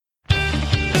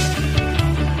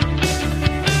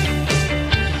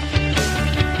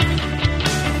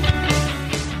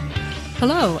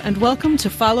Hello, and welcome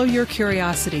to Follow Your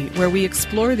Curiosity, where we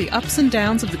explore the ups and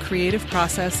downs of the creative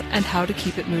process and how to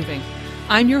keep it moving.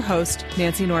 I'm your host,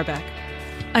 Nancy Norbeck.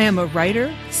 I am a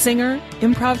writer, singer,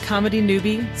 improv comedy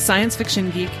newbie, science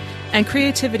fiction geek, and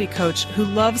creativity coach who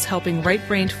loves helping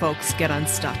right-brained folks get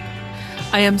unstuck.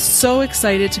 I am so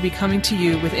excited to be coming to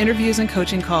you with interviews and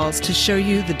coaching calls to show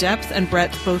you the depth and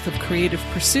breadth both of creative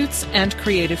pursuits and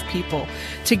creative people,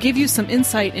 to give you some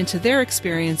insight into their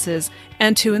experiences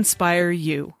and to inspire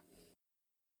you.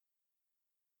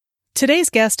 Today's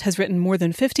guest has written more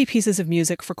than 50 pieces of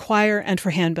music for choir and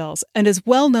for handbells, and is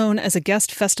well known as a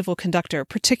guest festival conductor,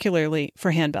 particularly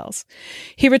for handbells.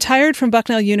 He retired from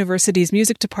Bucknell University's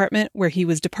music department, where he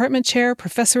was department chair,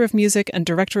 professor of music, and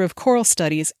director of choral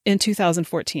studies in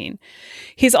 2014.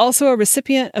 He's also a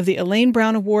recipient of the Elaine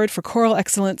Brown Award for Choral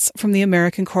Excellence from the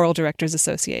American Choral Directors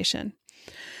Association.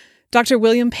 Dr.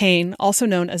 William Payne, also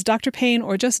known as Dr. Payne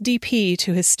or just DP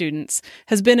to his students,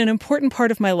 has been an important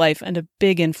part of my life and a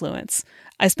big influence.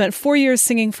 I spent 4 years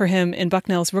singing for him in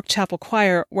Bucknell's Rook Chapel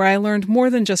Choir, where I learned more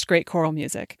than just great choral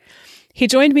music. He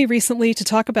joined me recently to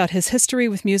talk about his history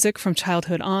with music from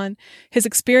childhood on, his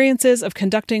experiences of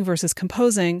conducting versus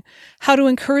composing, how to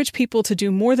encourage people to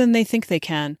do more than they think they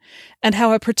can, and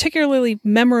how a particularly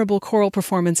memorable choral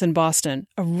performance in Boston,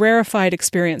 a rarefied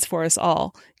experience for us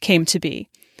all, came to be.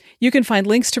 You can find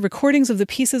links to recordings of the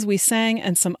pieces we sang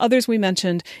and some others we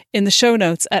mentioned in the show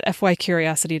notes at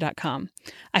fycuriosity.com.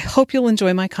 I hope you'll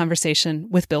enjoy my conversation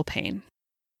with Bill Payne.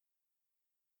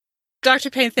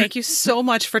 Dr. Payne, thank you so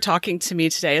much for talking to me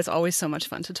today. It's always so much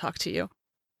fun to talk to you.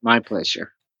 My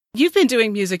pleasure. You've been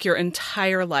doing music your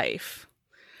entire life.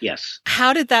 Yes.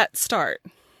 How did that start?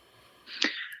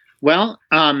 Well,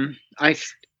 when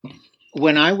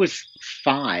I was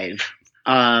 5,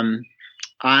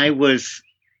 I was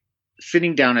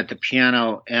sitting down at the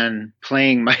piano and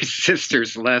playing my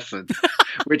sister's lessons,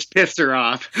 which pissed her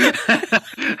off.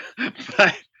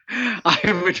 But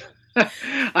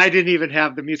I didn't even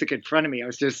have the music in front of me.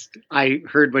 I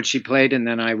heard what she played and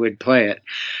then I would play it.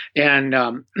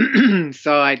 And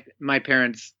so my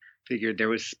parents figured there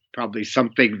was probably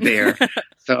something there.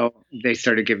 So they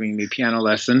started giving me piano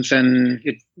lessons, and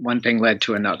one thing led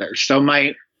to another. So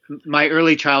my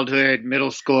early childhood, middle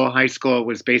school, high school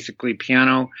was basically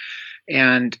piano.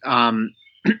 And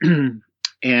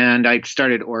and I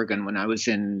started organ when I was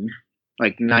in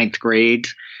like 9th grade.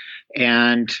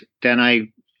 And then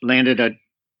I landed a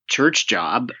church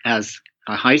job as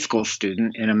a high school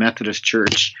student in a Methodist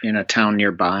church in a town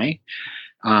nearby,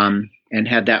 and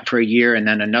had that for a year. And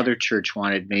then another church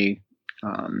wanted me.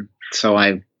 So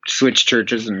I switched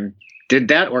churches and did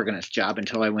that organist job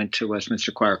until I went to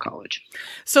Westminster Choir College.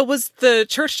 So was the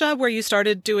church job where you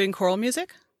started doing choral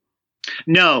music?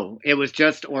 No, it was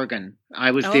just organ.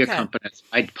 I was the accompanist.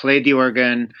 I played the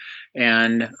organ,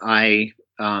 and I,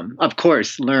 of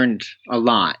course, learned a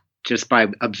lot just by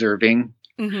observing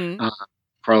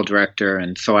choral director.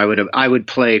 And so I would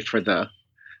play for the,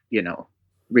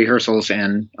 rehearsals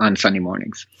and on Sunday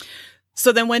mornings.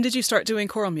 So then when did you start doing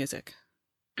choral music?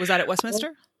 Was that at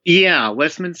Westminster? Yeah,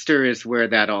 Westminster is where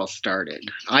that all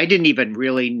started. I didn't even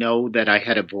really know that I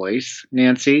had a voice,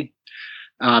 Nancy.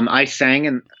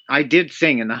 I did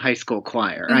sing in the high school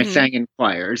choir. I sang in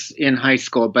choirs in high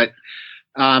school, but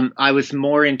I was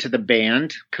more into the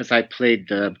band because I played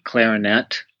the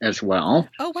clarinet as well.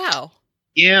 Oh, wow.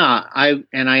 Yeah, I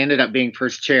ended up being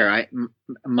first chair.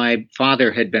 My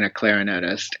father had been a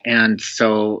clarinetist, and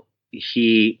so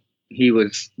he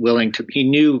was willing to. He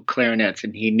knew clarinets,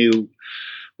 and he knew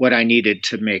what I needed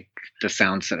to make the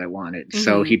sounds that I wanted.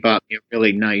 So he bought me a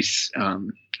really nice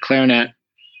clarinet.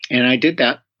 And I did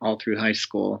that all through high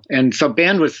school. And so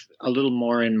band was a little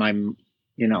more in my,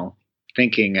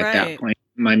 thinking at that point,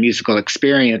 my musical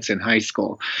experience in high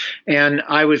school. And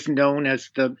I was known as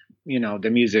the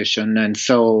musician. And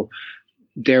so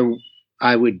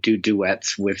I would do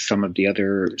duets with some of the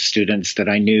other students that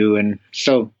I knew. And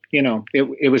so,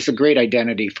 it was a great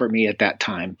identity for me at that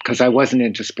time because I wasn't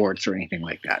into sports or anything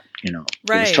like that,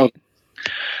 Right. So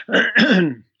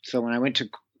when I went to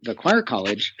the choir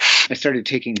college, I started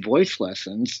taking voice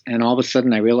lessons, and all of a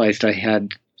sudden I realized I had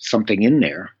something in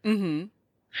there.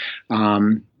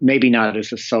 Maybe not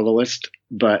as a soloist,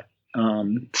 but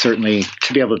certainly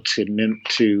to be able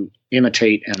to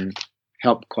imitate and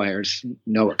help choirs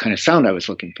know what kind of sound I was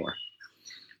looking for.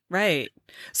 Right.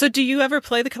 So do you ever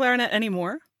play the clarinet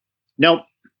anymore? Nope.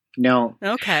 No.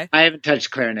 Okay. I haven't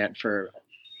touched clarinet for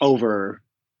over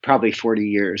probably 40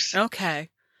 years. Okay.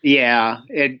 Yeah.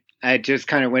 I just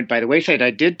kind of went by the wayside. I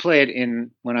did play it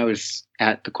when I was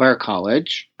at the choir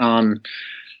college.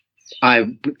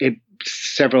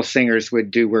 several singers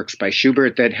would do works by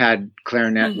Schubert that had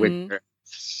clarinet Mm-hmm. with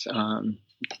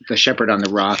the Shepherd on the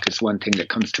Rock is one thing that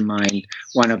comes to mind.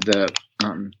 One of the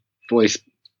voice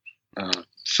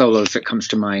solos that comes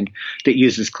to mind that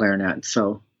uses clarinet.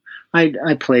 So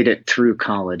I played it through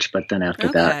college, but then after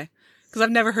that. Because I've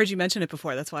never heard you mention it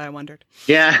before. That's why I wondered.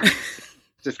 Yeah.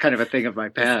 Just kind of a thing of my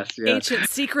past. Yeah. Ancient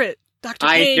secret. Dr.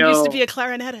 Payne used to be a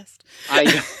clarinetist. I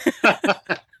know.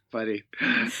 Funny.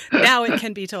 Now it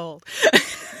can be told.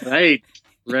 Right.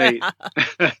 Yeah.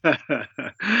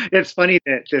 It's funny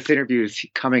that this interview is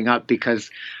coming up because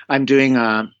I'm doing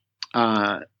a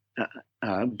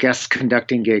guest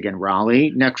conducting gig in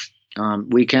Raleigh next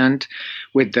weekend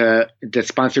that's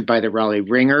sponsored by the Raleigh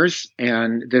Ringers,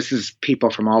 and this is people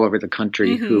from all over the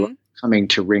country who are coming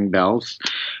to ring bells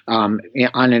on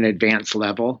an advanced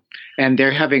level, and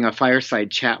they're having a fireside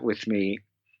chat with me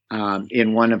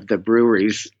in one of the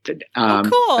breweries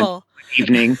cool.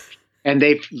 evening. And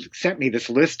they've sent me this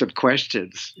list of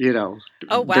questions,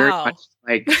 Oh, wow. Very much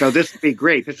so this will be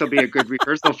great. This will be a good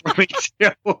rehearsal for me,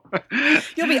 too.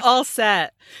 You'll be all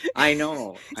set. I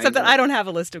know. Except that I don't have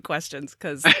a list of questions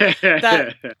because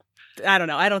I don't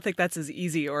know. I don't think that's as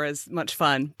easy or as much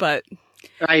fun, but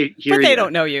they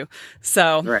don't know you.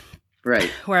 So,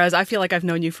 right. Whereas I feel like I've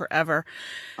known you forever.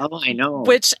 Oh, I know.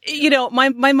 Which,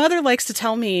 my mother likes to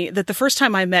tell me that the first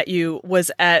time I met you was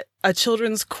at a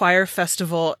children's choir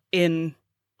festival in,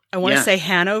 I want to say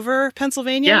Hanover,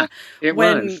 Pennsylvania. Yeah, it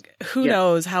was. Who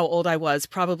knows how old I was,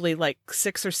 probably like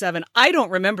 6 or 7. I don't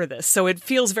remember this, so it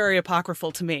feels very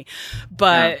apocryphal to me.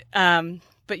 But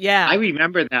yeah. I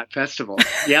remember that festival.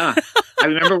 Yeah. I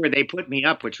remember where they put me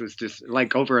up, which was just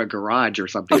like over a garage or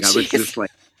something. I was just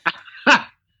like,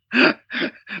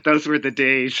 those were the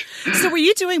days. So were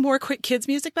you doing more quick kids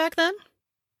music back then?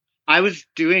 I was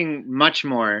doing much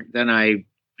more than I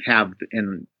have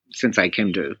since I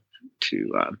came to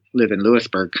live in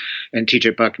Lewisburg and teach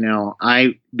at Bucknell.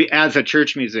 As a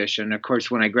church musician, of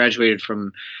course, when I graduated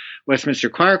from Westminster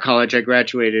Choir College, I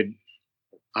graduated.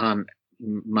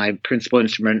 My principal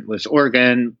instrument was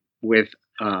organ with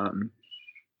kind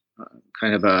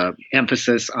of a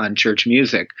emphasis on church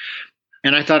music,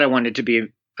 and I thought I wanted to be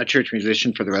a church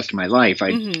musician for the rest of my life.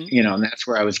 And that's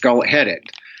where I was headed.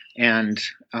 And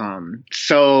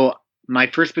so my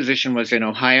first position was in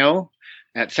Ohio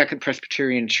at Second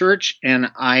Presbyterian Church,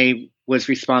 and I was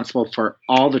responsible for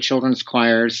all the children's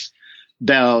choirs,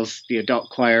 bells, the adult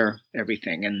choir,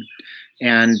 everything.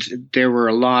 And there were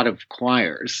a lot of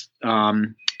choirs.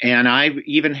 And I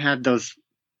even had those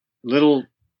little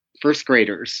first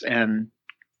graders and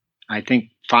I think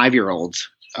 5-year-olds.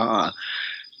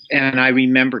 And I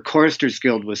remember Choristers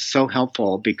Guild was so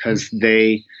helpful because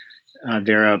they're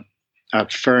a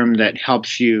firm that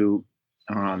helps you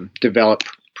develop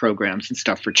programs and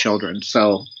stuff for children.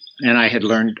 So, and I had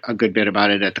learned a good bit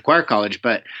about it at the choir college,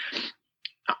 but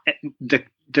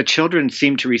the children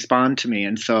seemed to respond to me.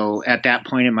 And so at that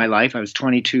point in my life, I was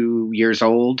 22 years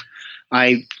old.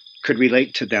 I could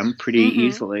relate to them pretty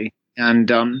easily. And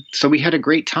so we had a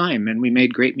great time and we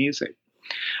made great music.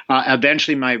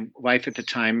 Eventually, my wife at the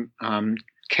time,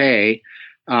 Kay,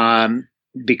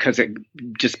 because it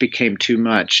just became too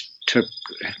much, took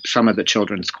some of the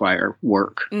children's choir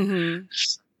work. And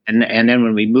then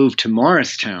when we moved to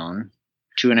Morristown,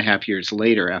 2.5 years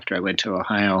later after I went to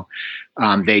Ohio,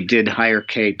 they did hire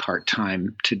Kay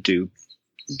part-time to do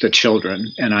the children.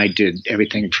 And I did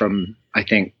everything from, I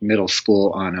think, middle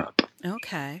school on up.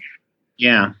 Okay.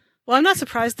 Yeah. Well, I'm not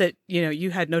surprised that,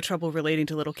 you had no trouble relating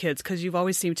to little kids because you've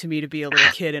always seemed to me to be a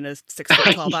little kid in a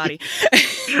 6-foot-tall body.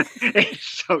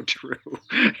 It's so true.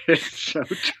 It's so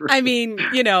true. I mean,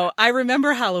 I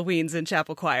remember Halloweens in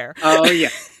chapel choir. Oh, yeah.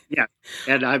 Yeah.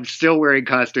 And I'm still wearing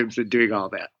costumes and doing all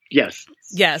that. Yes.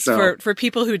 Yes. So. For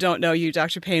people who don't know you,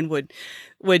 Dr. Payne would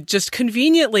just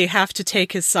conveniently have to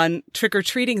take his son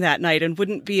trick-or-treating that night and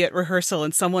wouldn't be at rehearsal,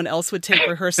 and someone else would take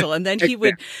rehearsal. And then he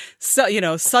would,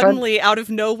 suddenly out of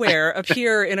nowhere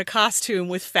appear in a costume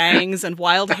with fangs and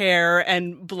wild hair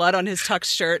and blood on his tux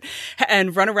shirt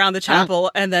and run around the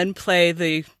chapel and then play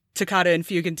the Toccata and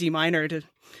Fugue in D minor to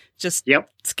just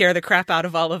scare the crap out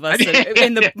of all of us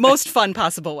in the most fun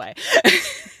possible way.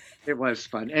 It was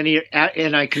fun.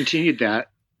 And I continued that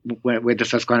with the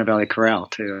Susquehanna Valley Chorale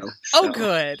too. So, oh,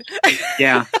 good.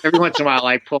 Yeah. Every once in a while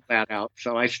I pull that out.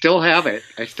 So I still have it.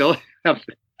 I still have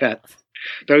that.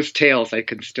 Those tales, I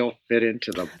can still fit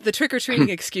into them. The trick-or-treating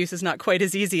excuse is not quite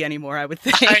as easy anymore, I would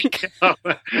think.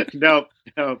 No.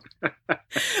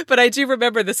 But I do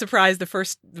remember the surprise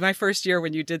my first year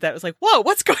when you did that. It was like, whoa,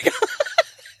 what's going on?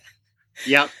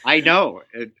 Yeah, I know.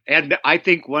 And I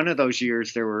think one of those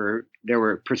years there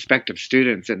were prospective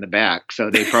students in the back, so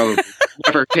they probably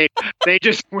never came. They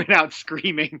just went out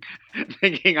screaming,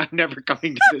 thinking I'm never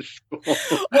coming to this school.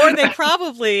 Or they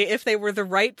probably, if they were the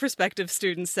right prospective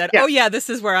students, said, Yeah, "Oh yeah, this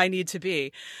is where I need to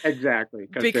be." exactly.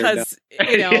 Because,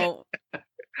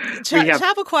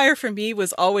 chapel choir for me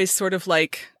was always sort of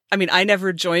like, I mean, I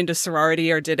never joined a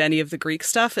sorority or did any of the Greek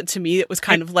stuff. And to me, it was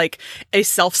kind of like a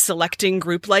self-selecting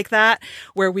group like that,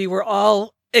 where we were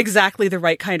all exactly the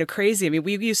right kind of crazy. I mean,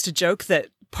 we used to joke that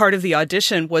part of the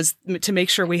audition was to make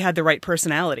sure we had the right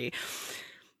personality.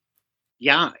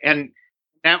 Yeah, and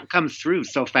that comes through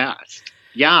so fast.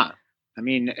 Yeah, I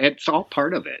mean, it's all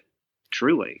part of it,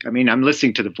 truly. I mean, I'm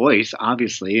listening to the voice,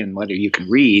 obviously, and whether you can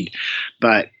read,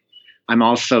 but I'm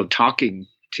also talking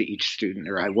to each student,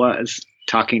 or I was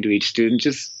talking to each student,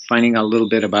 just finding out a little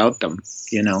bit about them,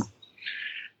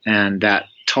 and that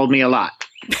told me a lot.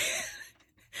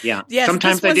 Yeah. Yes,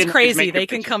 sometimes this one's I didn't crazy. They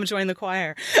can come join the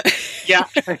choir. Yeah,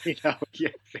 yeah,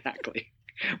 exactly.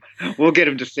 We'll get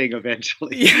them to sing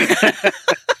eventually. Yeah.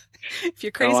 If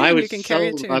you're crazy, you can carry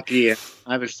it too.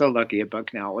 I was so lucky at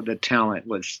Bucknell. The talent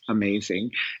was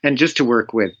amazing, and just to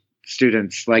work with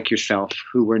students like yourself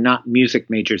who were not music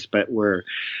majors, but were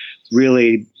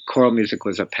really, choral music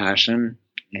was a passion,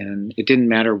 and it didn't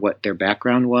matter what their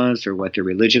background was or what their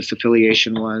religious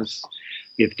affiliation was.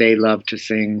 If they loved to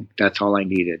sing, that's all I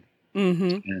needed.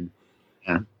 Mm-hmm. And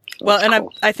yeah. So well, and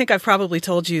cool. I think I've probably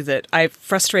told you that I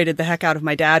frustrated the heck out of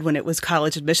my dad when it was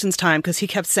college admissions time, because he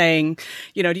kept saying,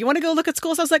 do you want to go look at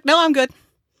schools? I was like, no, I'm good.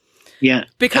 Yeah.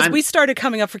 Because we started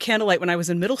coming up for Candlelight when I was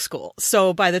in middle school.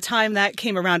 So by the time that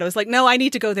came around, I was like, no, I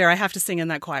need to go there. I have to sing in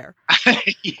that choir.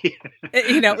 Yeah.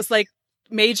 It was like,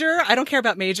 major, I don't care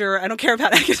about major. I don't care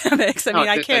about academics. I mean,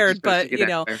 I cared, but,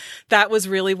 that was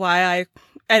really why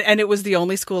and it was the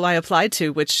only school I applied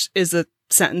to, which is a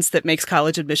sentence that makes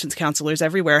college admissions counselors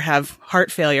everywhere have heart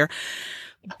failure.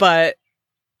 But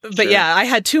Sure. Yeah, I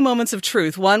had two moments of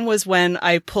truth. One was when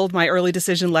I pulled my early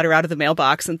decision letter out of the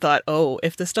mailbox and thought, oh,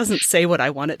 if this doesn't say what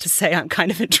I want it to say, I'm kind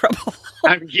of in trouble.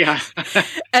 Yeah.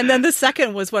 And then the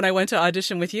second was when I went to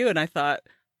audition with you and I thought,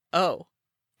 oh,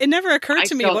 it never occurred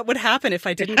to me what would happen if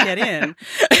I didn't get in.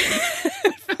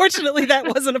 Fortunately,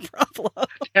 that wasn't a problem.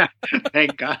 Yeah,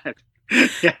 thank God.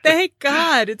 Yeah. Thank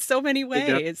God in so many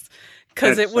ways,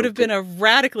 because it would have been a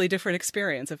radically different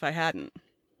experience if I hadn't.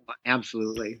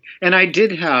 Absolutely. And I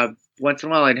did have, once in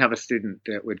a while, I'd have a student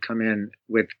that would come in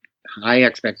with high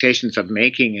expectations of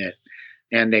making it,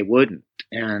 and they wouldn't.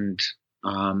 And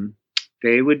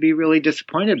they would be really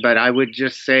disappointed. But I would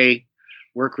just say,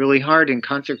 work really hard in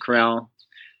concert chorale,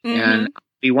 and I'll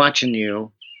be watching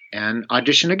you, and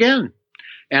audition again.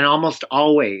 And almost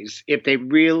always, if they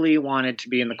really wanted to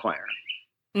be in the choir,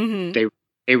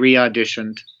 they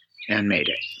re-auditioned and made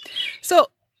it. So,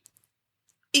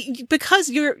 because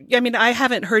I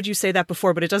haven't heard you say that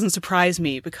before, but it doesn't surprise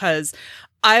me, because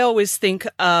I always think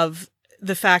of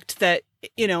the fact that,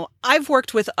 I've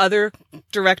worked with other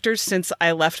directors since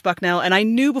I left Bucknell, and I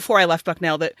knew before I left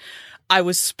Bucknell that I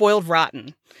was spoiled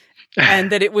rotten.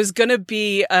 And that it was going to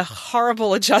be a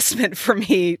horrible adjustment for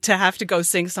me to have to go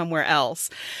sing somewhere else,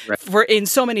 right, in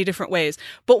so many different ways.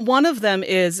 But one of them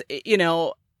is,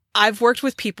 I've worked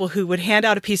with people who would hand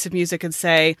out a piece of music and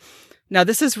say, now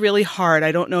this is really hard.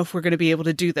 I don't know if we're going to be able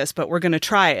to do this, but we're going to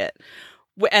try it.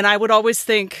 And I would always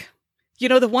think,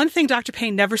 the one thing Dr.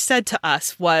 Payne never said to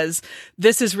us was,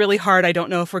 this is really hard. I don't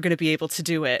know if we're going to be able to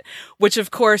do it, which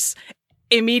of course,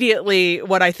 immediately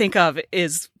what I think of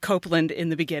is Copeland in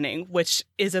the beginning, which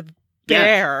is a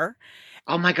bear. Yes.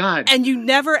 Oh my God. And you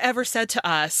never ever said to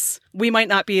us, we might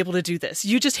not be able to do this.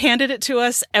 You just handed it to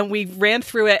us and we ran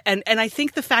through it. And I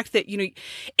think the fact that,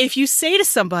 if you say to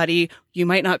somebody, you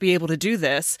might not be able to do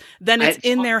this, then it's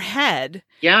in their head.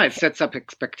 Yeah. It sets up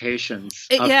expectations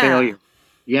of failure.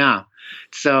 Yeah.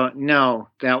 So no,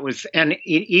 that was, and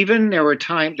even there were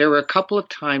a couple of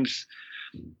times,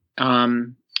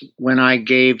 when I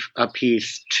gave a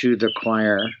piece to the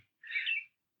choir,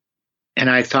 and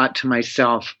I thought to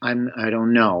myself, I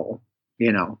don't know,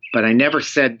 but I never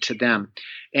said to them.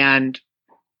 And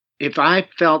if I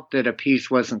felt that a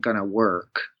piece wasn't going to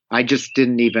work, I just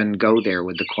didn't even go there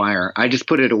with the choir. I just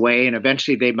put it away, and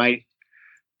eventually they might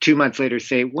 2 months later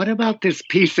say, what about this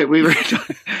piece that we were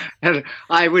doing? And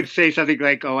I would say something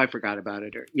like, oh, I forgot about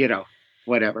it, or,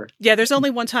 whatever. Yeah, there's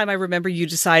only one time I remember you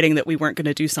deciding that we weren't going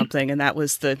to do something, and that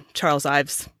was the Charles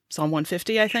Ives Psalm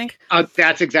 150, I think.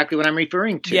 That's exactly what I'm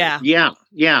referring to. Yeah.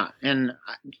 And,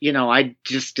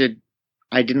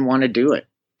 I didn't want to do it.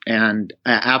 And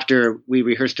after we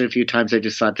rehearsed it a few times, I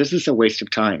just thought, this is a waste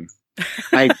of time.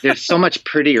 There's so much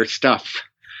prettier stuff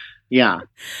Yeah.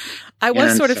 I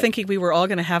was And sort of so thinking we were all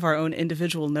going to have our own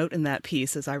individual note in that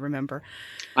piece, as I remember.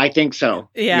 I think so.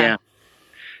 Yeah.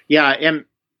 Yeah.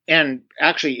 And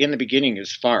actually in the beginning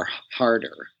is far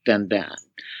harder than that.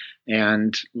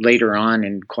 And later on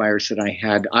in choirs that I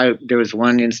had, there was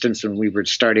one instance when we were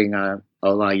starting a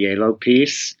La Yelo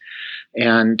piece,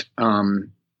 and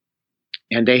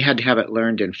they had to have it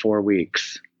learned in 4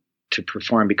 weeks to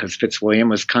perform because Fitzwilliam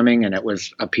was coming, and it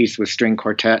was a piece with string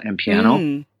quartet and piano.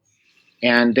 Mm.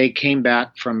 And they came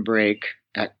back from break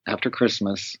after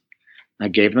Christmas. I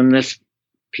gave them this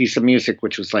piece of music,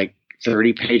 which was like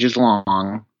 30 pages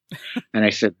long. And I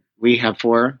said, we have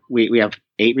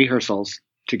 8 rehearsals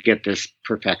to get this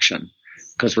perfection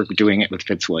because we're doing it with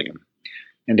Fitzwilliam.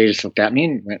 And they just looked at me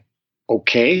and went,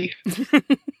 okay.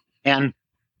 And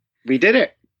we did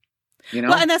it.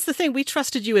 Well, and that's the thing. We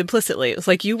trusted you implicitly. It was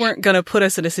like you weren't going to put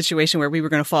us in a situation where we were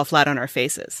going to fall flat on our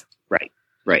faces. Right.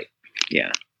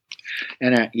 Yeah.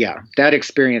 And that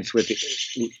experience with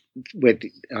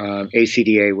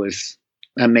ACDA was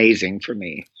amazing for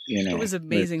me. It was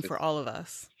amazing for all of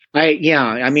us. I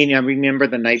remember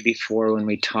the night before when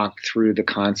we talked through the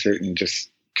concert and just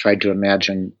tried to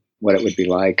imagine what it would be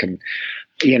like, and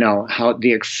how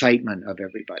the excitement of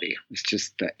everybody. It was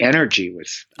just the energy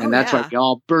was, and that's why we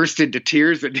all burst into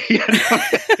tears at the end.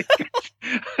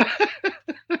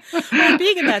 Well,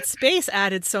 being in that space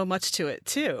added so much to it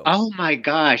too. Oh my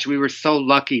gosh, we were so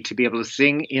lucky to be able to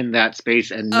sing in that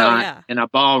space and not in a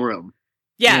ballroom.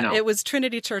 Yeah, it was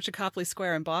Trinity Church at Copley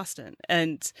Square in Boston.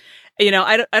 And, I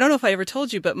don't know if I ever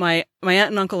told you, but my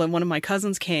aunt and uncle and one of my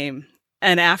cousins came.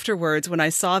 And afterwards, when I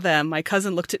saw them, my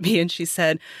cousin looked at me and she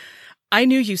said, I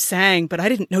knew you sang, but I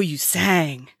didn't know you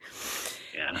sang.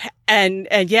 Yeah. And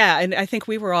I think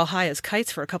we were all high as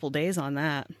kites for a couple days on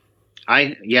that.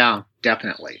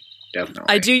 Definitely.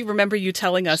 I do remember you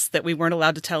telling us that we weren't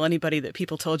allowed to tell anybody that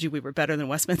people told you we were better than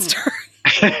Westminster.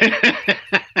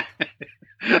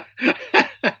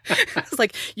 It's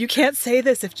like, you can't say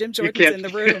this if Jim Jordan's in the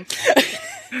room.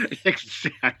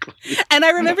 Exactly. And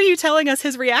I remember you telling us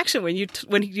his reaction when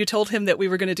you told him that we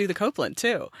were going to do the Copeland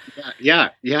too. Yeah.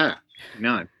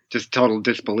 No, just total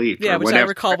disbelief. Yeah, which I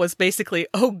recall was basically,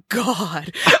 oh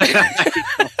God.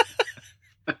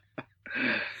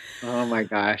 Oh my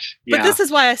gosh. Yeah. But this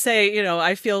is why I say,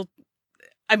 I feel,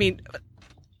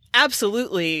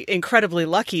 absolutely incredibly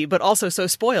lucky, but also so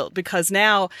spoiled because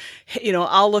now,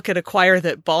 I'll look at a choir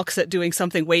that balks at doing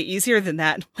something way easier than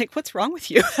that. And I'm like, what's wrong with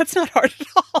you? That's not hard at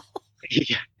all.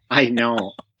 Yeah, I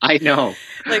know.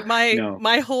 Like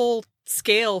my whole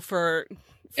scale for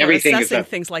everything assessing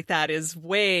things like that is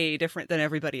way different than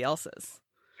everybody else's.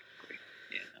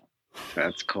 Yeah,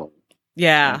 that's cool.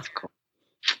 Yeah. That's cool.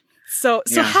 So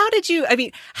how did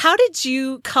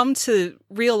you come to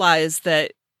realize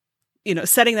that,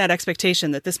 setting that expectation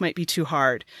that this might be too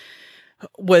hard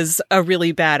was a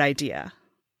really bad idea?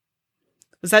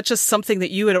 Was that just something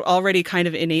that you had already kind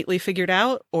of innately figured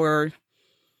out, or?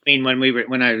 I mean,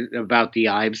 about the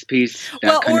Ives piece,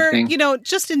 that kind of thing?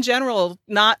 Just in general,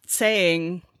 not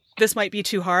saying this might be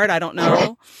too hard. I don't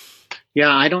know. Yeah,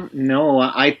 I don't know.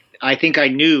 I think I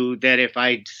knew that if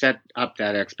I set up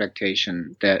that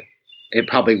expectation that it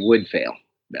probably would fail,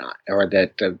 or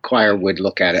that the choir would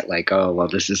look at it like, oh, well,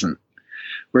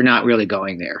 we're not really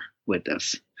going there with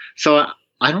this. So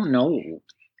I don't know,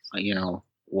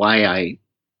 why I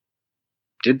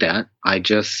did that. I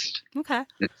just,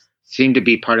 it seemed to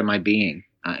be part of my being.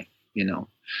 I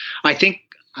think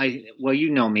you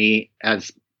know me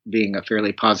as being a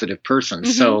fairly positive person.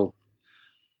 Mm-hmm. So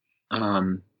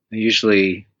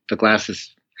usually the glass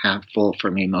is half full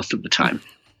for me most of the time.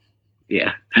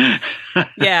 Yeah.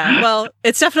 Yeah. Well,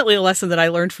 it's definitely a lesson that I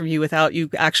learned from you without you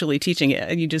actually teaching it,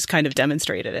 and you just kind of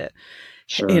demonstrated it.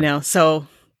 Sure. So,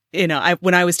 when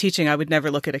I was teaching, I would never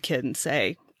look at a kid and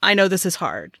say, I know this is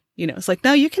hard. It's like,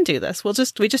 no, you can do this. We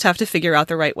just have to figure out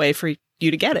the right way for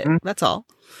you to get it. Mm-hmm. That's all.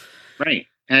 Right.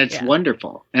 And it's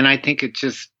wonderful. And I think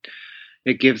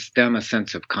it gives them a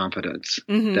sense of confidence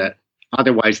that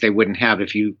otherwise they wouldn't have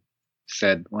if you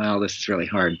said, well, this is really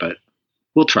hard, but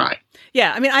we'll try.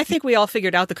 Yeah. I think we all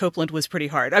figured out the Copeland was pretty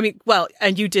hard.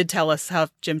 And you did tell us how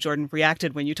Jim Jordan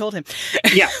reacted when you told him.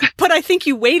 Yeah. But I think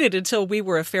you waited until we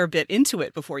were a fair bit into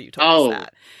it before you told us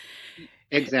that.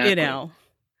 Exactly.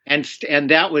 And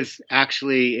that was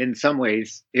actually, in some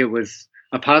ways, it was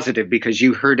a positive because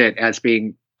you heard it as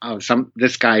being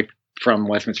this guy from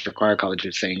Westminster Choir College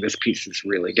is saying this piece is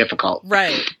really difficult.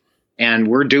 Right. And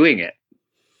we're doing it.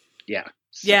 Yeah.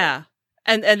 So. Yeah.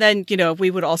 And then, we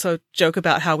would also joke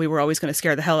about how we were always going to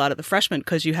scare the hell out of the freshmen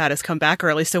because you had us come back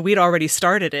early. So we'd already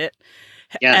started it.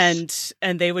 Yes.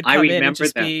 And they would come in and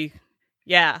just be,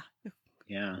 yeah.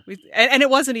 Yeah. And it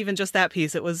wasn't even just that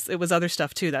piece. It was other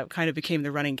stuff too that kind of became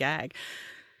the running gag.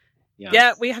 Yeah.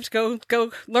 Yeah, we have to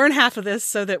go learn half of this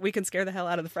so that we can scare the hell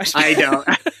out of the freshmen. I know.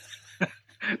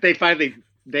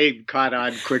 They caught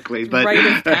on quickly, but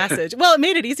rite of passage. Well, it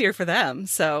made it easier for them.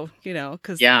 So,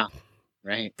 because yeah,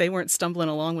 right. They weren't stumbling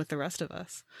along with the rest of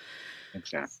us.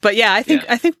 Exactly. But yeah, I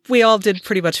think we all did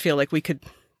pretty much feel like we could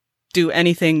do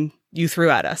anything you threw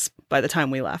at us by the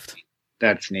time we left.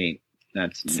 That's neat.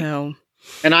 So,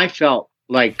 and I felt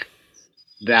like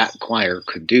that choir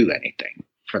could do anything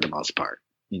for the most part,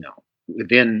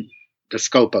 within the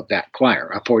scope of that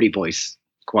choir, a 40-voice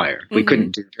choir. We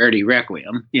couldn't do Verdi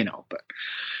Requiem,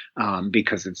 but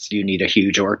because you need a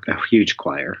huge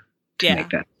choir to make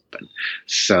that happen.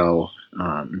 So,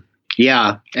 and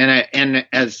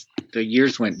as the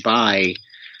years went by,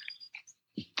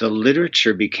 the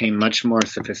literature became much more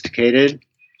sophisticated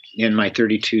in my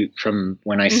 32 from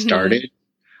when I started.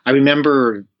 I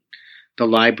remember the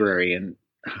library and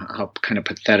how kind of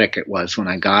pathetic it was when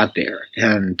I got there,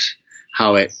 and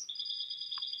how it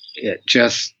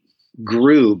just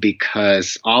grew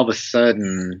because all of a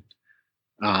sudden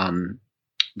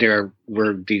there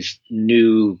were these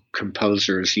new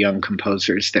composers, young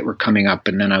composers that were coming up,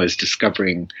 and then I was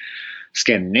discovering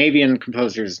Scandinavian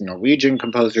composers, Norwegian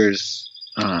composers,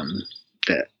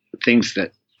 that things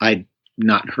that I'd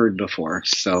not heard before.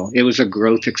 So it was a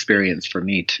growth experience for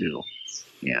me too.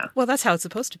 Yeah. Well, that's how it's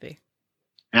supposed to be.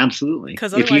 Absolutely.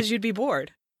 Because otherwise you'd be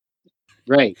bored.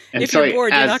 Right. And if you're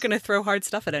bored, you're not going to throw hard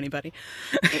stuff at anybody.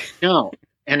 No.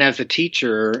 And as a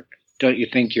teacher, don't you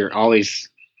think you're always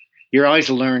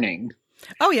learning?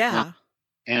 Oh, yeah.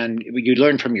 And you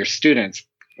learn from your students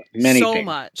many things. So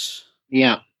much.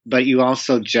 Yeah. But you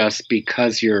also, just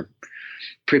because you're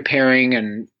preparing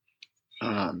and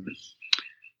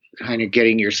kind of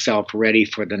getting yourself ready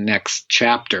for the next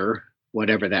chapter,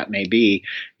 whatever that may be,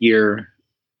 you're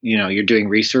doing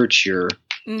research, you're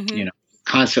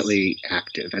constantly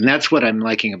active. And that's what I'm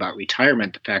liking about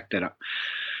retirement, the fact that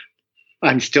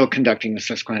I'm still conducting the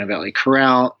Susquehanna Valley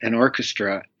Chorale and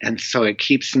Orchestra, and so it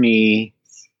keeps me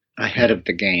ahead of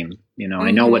the game.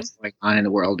 I know what's going on in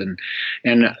the world,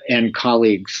 and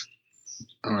colleagues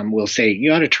will say,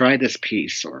 you ought to try this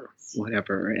piece or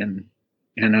whatever, and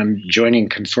I'm joining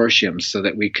consortiums so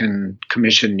that we can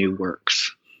commission new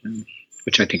works,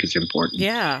 which I think is important.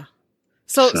 Yeah.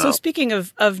 So speaking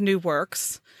of new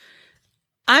works,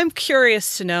 I'm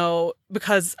curious to know,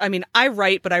 because I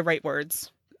write, but I write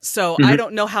words. So I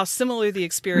don't know how similar the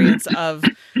experience of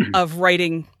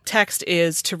writing text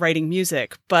is to writing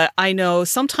music, but I know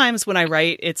sometimes when I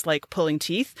write, it's like pulling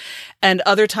teeth, and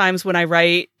other times when I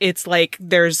write, it's like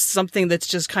there's something that's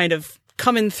just kind of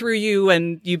coming through you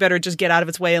and you better just get out of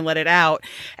its way and let it out.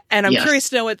 And I'm curious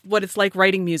to know what it's like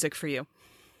writing music for you.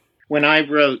 When I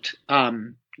wrote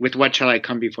With What Shall I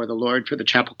Come Before the Lord for the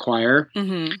chapel choir,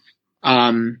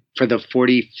 for the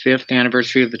 45th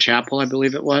anniversary of the chapel, I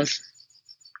believe it was,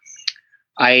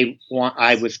 I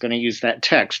was going to use that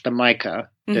text, the Micah,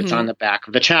 that's on the back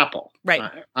of the chapel, right,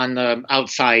 on the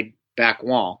outside back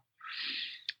wall.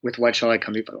 With what shall I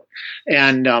come before?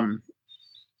 And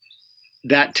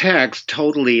that text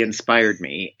totally inspired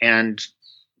me, and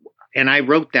I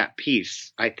wrote that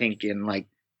piece, I think, in like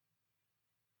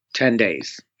 10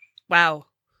 days. Wow.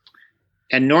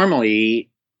 And normally,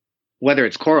 whether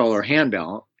it's choral or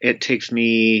handbell, it takes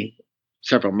me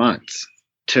several months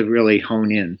to really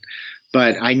hone in.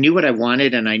 But I knew what I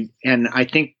wanted, and I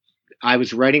think I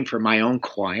was writing for my own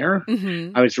choir.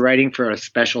 I was writing for a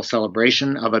special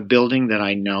celebration of a building that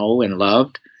I knew and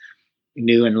loved,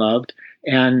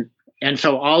 and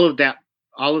so all of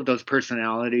those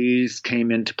personalities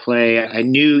came into play. I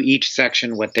knew each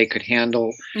section what they could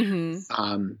handle,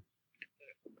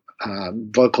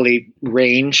 vocally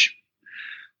range.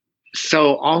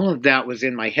 So all of that was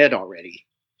in my head already.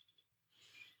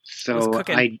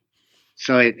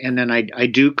 And then I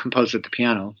do compose at the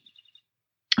piano,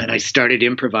 and I started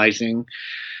improvising,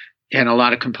 and a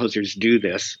lot of composers do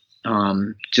this.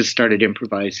 Just started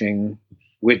improvising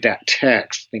with that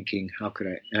text, thinking, how could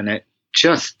I? And it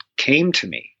just came to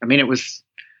me. It was,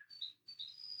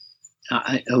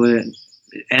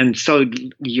 and so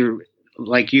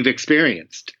you've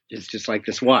experienced, it's just like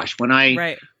this wash. When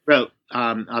I wrote,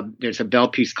 there's a bell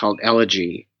piece called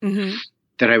Elegy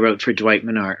that I wrote for Dwight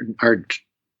Menard,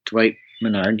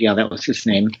 yeah, that was his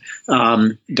name,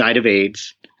 died of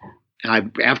AIDS.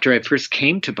 After I first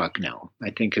came to Bucknell,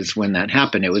 I think is when that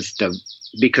happened. It was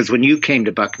because when you came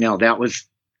to Bucknell, that was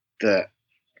the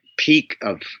peak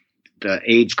of the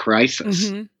AIDS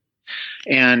crisis.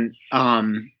 And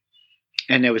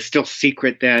and it was still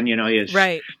secret then,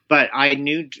 Right. but I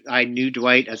knew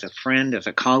Dwight as a friend, as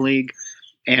a colleague,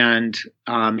 and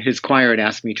his choir had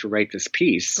asked me to write this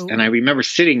piece. Ooh. And I remember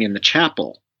sitting in the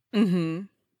chapel Mm-hmm.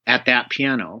 at that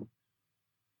piano.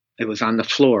 It was on the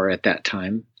floor at that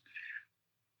time.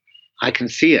 I can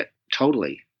see it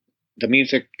totally, the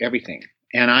music, everything.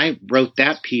 And I wrote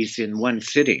that piece in one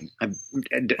sitting.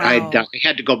 I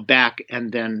had to go back and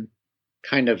then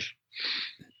kind of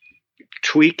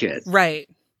tweak it. Right.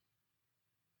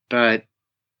 But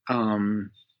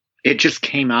it just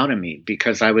came out of me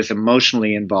because I was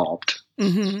emotionally involved.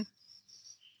 Mm-hmm.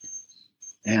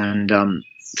 And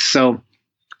so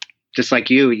just like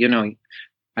you,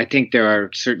 I think there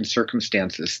are certain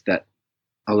circumstances that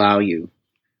allow you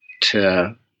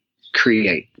to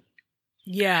create.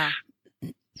 Yeah.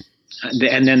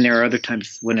 And then there are other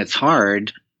times when it's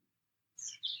hard,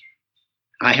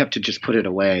 I have to just put it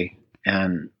away.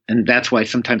 And that's why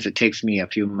sometimes it takes me a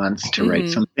few months to write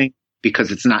something,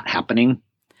 because it's not happening.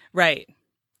 Right.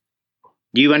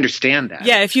 You understand that?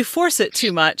 Yeah. If you force it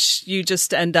too much, you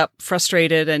just end up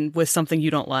frustrated and with something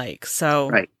you don't like. So,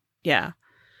 right. Yeah.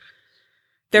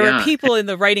 There are people in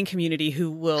the writing community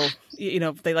who will,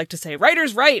 they like to say,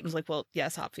 writers write. I was like, well,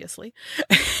 yes, obviously.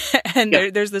 And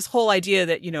there's this whole idea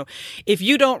that, if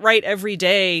you don't write every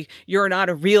day, you're not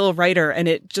a real writer. And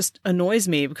it just annoys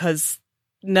me because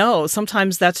no,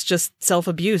 sometimes that's just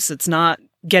self-abuse. It's not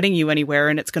getting you anywhere,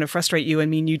 and it's going to frustrate you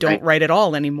and mean you don't write at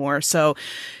all anymore. So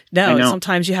no,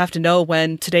 sometimes you have to know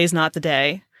when today's not the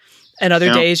day. And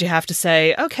other days you have to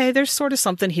say, okay, there's sort of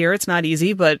something here. It's not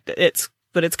easy, but it's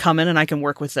coming and I can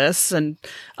work with this. And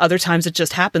other times it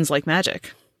just happens like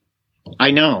magic. I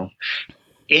know.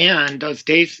 And those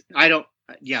days,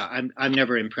 I'm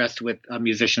never impressed with a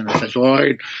musician that says, well,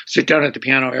 I sit down at the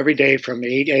piano every day from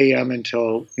 8 a.m.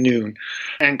 until noon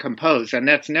and compose. And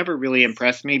that's never really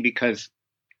impressed me, because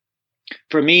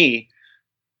for me,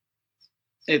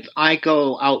 if I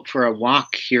go out for a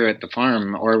walk here at the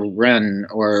farm or run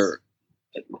or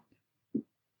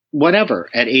whatever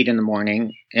at 8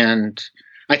 a.m, and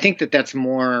I think that that's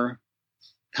more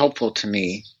helpful to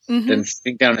me than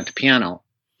sitting down at the piano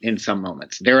in some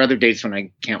moments. There are other days when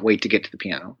I can't wait to get to the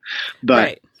piano,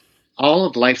 but all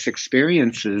of life's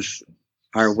experiences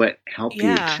are what help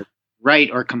you to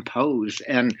write or compose.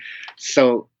 And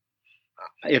so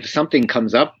if something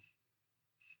comes up,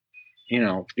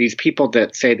 these people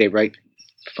that say they write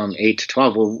from 8 to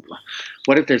 12, well,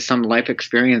 what if there's some life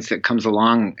experience that comes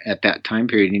along at that time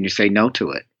period and you say no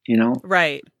to it,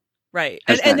 Right. Right.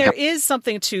 And there is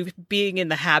something to being in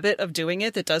the habit of doing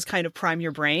it that does kind of prime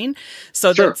your brain.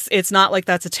 So it's not like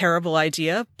that's a terrible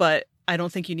idea, but I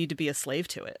don't think you need to be a slave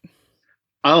to it.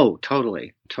 Oh,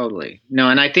 totally. Totally. No.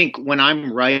 And I think when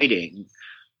I'm writing,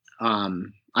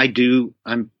 I'm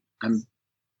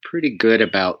pretty good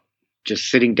about just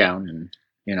sitting down and,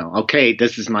 okay,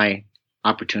 this is my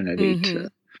opportunity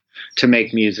to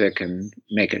make music and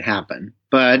make it happen.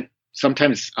 But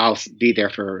sometimes I'll be there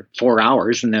for 4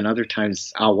 hours, and then other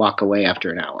times I'll walk away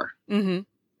after an hour.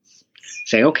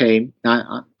 Say, okay,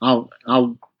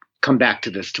 I'll come back to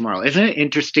this tomorrow. Isn't it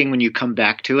interesting when you come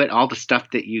back to it, all the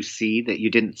stuff that you see that you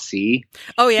didn't see?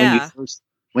 Oh, yeah.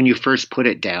 When you first put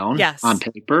it down on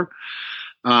paper,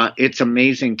 it's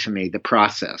amazing to me, the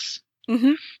process.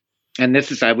 And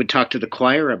I would talk to the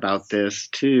choir about this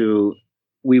too.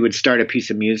 We would start a piece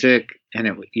of music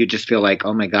and you just feel like,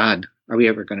 oh my God, are we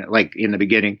ever going to, like in the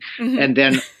beginning? And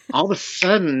then all of a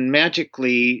sudden,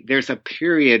 magically, there's a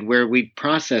period where we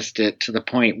processed it to the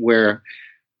point where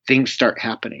things start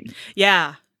happening.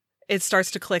 Yeah. It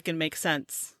starts to click and make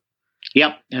sense.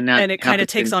 Yep. And it kind of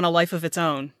takes on a life of its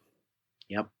own.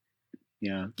 Yep.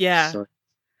 Yeah. Yeah.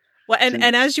 Well,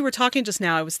 and as you were talking just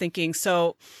now, I was thinking,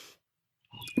 so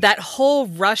that whole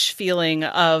rush feeling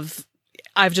of,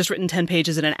 I've just written 10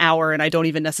 pages in an hour and I don't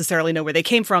even necessarily know where they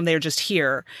came from. They're just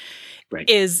here. Right.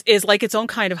 Is like its own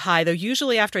kind of high, though.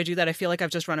 Usually after I do that, I feel like I've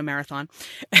just run a marathon.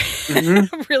 I'm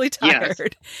really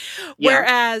tired. Yes.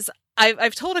 Whereas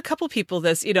I've told a couple people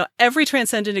this, every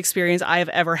transcendent experience I have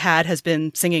ever had has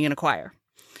been singing in a choir.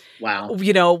 Wow.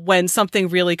 When something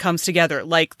really comes together,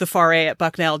 like the Fauré at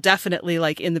Bucknell, definitely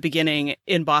like in the beginning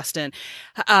in Boston.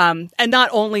 And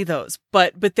not only those,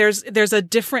 but there's a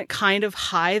different kind of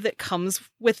high that comes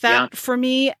with that for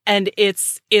me. And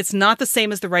it's not the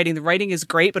same as the writing. The writing is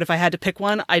great, but if I had to pick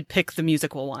one, I'd pick the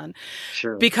musical one.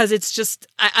 Sure. Because it's just,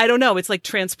 I don't know, it's like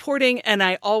transporting. And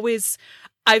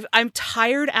I'm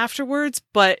tired afterwards,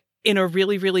 but in a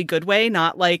really, really good way.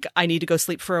 Not like I need to go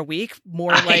sleep for a week.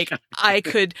 More like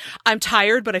I'm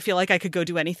tired, but I feel like I could go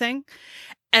do anything.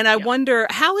 And I wonder,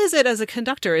 how is it as a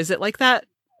conductor? Is it like that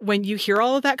when you hear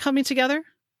all of that coming together?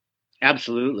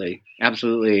 Absolutely.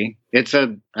 Absolutely. It's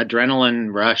a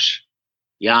adrenaline rush.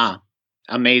 Yeah.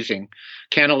 Amazing.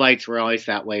 Candlelights were always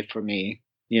that way for me,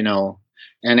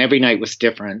 and every night was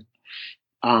different,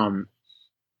 um,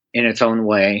 in its own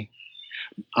way.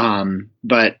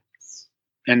 But,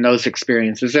 and those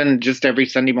experiences, and just every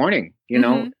Sunday morning,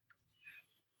 you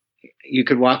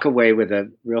could walk away with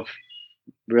a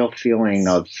real feeling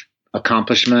of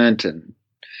accomplishment. And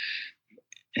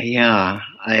yeah,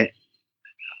 I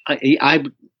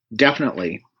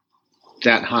definitely,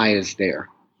 that high is there.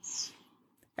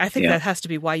 I think that has to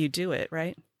be why you do it,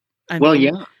 right?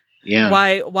 Yeah.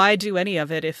 Why do any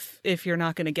of it if you're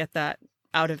not going to get that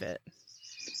out of it?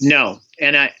 No,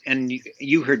 and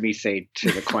you heard me say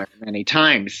to the choir many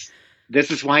times,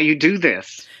 this is why you do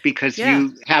this, because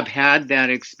you have had that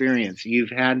experience.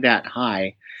 You've had that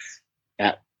high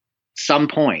at some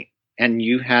point, and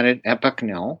you had it at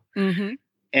Bucknell,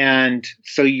 and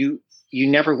so you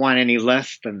never want any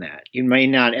less than that. You may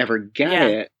not ever get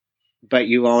it, but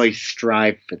you always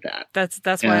strive for that.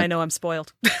 That's why I know I'm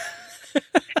spoiled.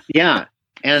 Yeah,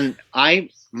 and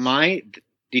my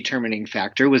determining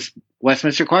factor was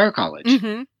Westminster Choir College.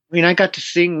 I mean, I got to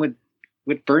sing with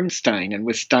Bernstein and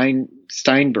with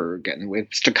Steinberg and with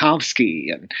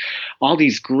Stokowski and all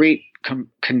these great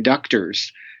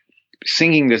conductors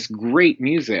singing this great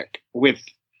music with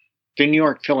the New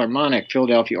York Philharmonic,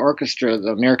 Philadelphia Orchestra,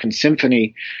 the American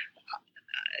Symphony.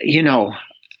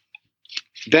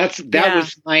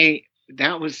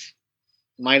 That was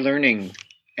my learning,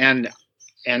 and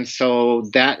so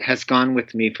that has gone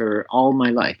with me for all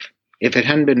my life. If it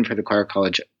hadn't been for the choir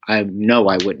college, I know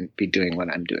I wouldn't be doing what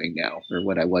I'm doing now, or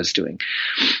what I was doing.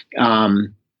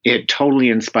 It totally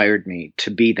inspired me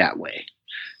to be that way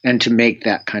and to make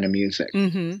that kind of music.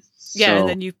 Mm-hmm. Yeah, and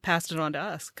then you passed it on to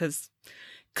us because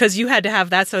you had to have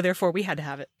that, so therefore we had to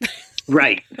have it.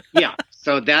 Right. Yeah.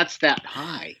 So that's that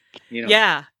high.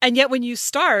 Yeah, and yet when you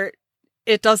start,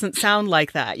 it doesn't sound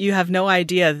like that. You have no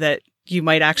idea that you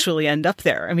might actually end up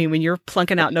there. I mean, when you're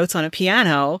plunking out notes on a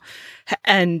piano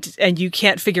and you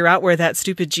can't figure out where that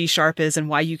stupid G sharp is and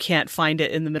why you can't find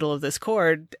it in the middle of this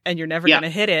chord and you're never going to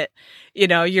hit it,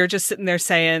 you're just sitting there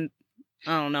saying,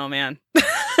 I don't know, man.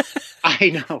 I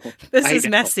know. This is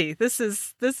messy. This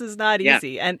is not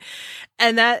easy. And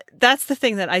that's the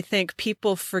thing that I think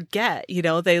people forget.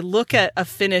 They look at a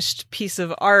finished piece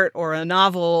of art or a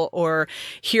novel or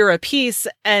hear a piece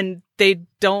and they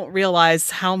don't realize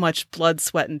how much blood,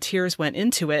 sweat, and tears went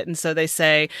into it. And so they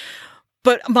say,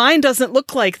 but mine doesn't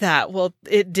look like that. Well,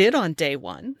 it did on day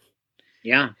 1.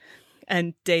 Yeah.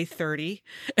 And day 30.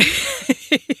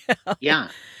 Yeah.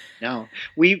 No,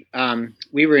 we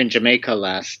were in Jamaica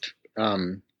last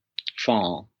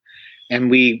fall, and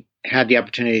we had the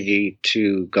opportunity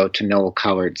to go to Noel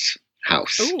Coward's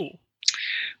house. Ooh.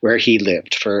 Where he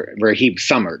lived, where he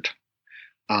summered,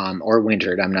 or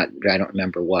wintered. I don't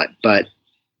remember what, but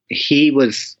he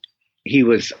was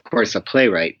of course a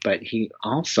playwright, but he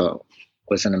also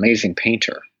was an amazing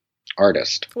painter,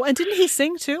 artist. Well, and didn't he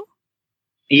sing too?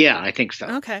 Yeah, I think so.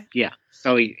 Okay. Yeah.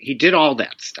 So he did all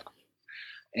that stuff.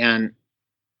 And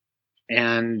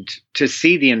to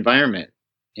see the environment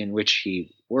in which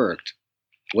he worked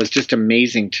was just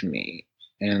amazing to me.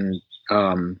 And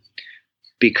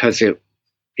because it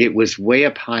was way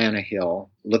up high on a hill,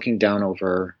 looking down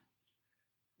over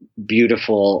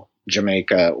beautiful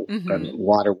Jamaica and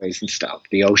waterways and stuff.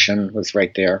 The ocean was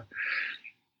right there.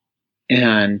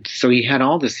 And so he had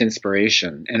all this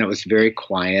inspiration, and it was very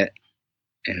quiet.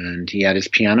 And he had his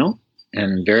piano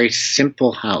and very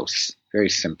simple house. Very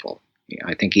simple.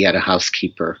 I think he had a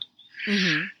housekeeper,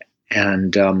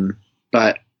 and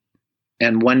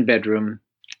and one bedroom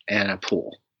and a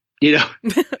pool,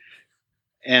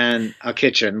 and a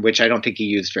kitchen, which I don't think he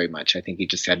used very much. I think he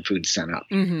just had food sent up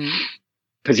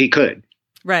because he could,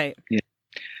 right?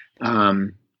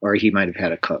 Or he might have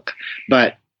had a cook.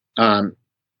 But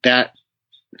that,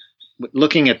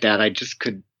 looking at that, I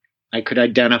could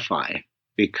identify,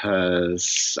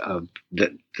 because of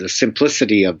the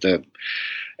simplicity of the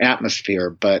atmosphere,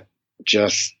 but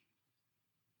just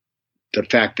the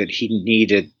fact that he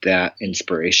needed that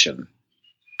inspiration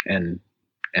and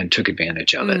took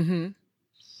advantage of it.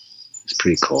 It's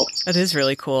pretty cool. That is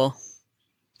really cool.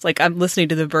 It's like I'm listening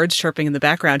to the birds chirping in the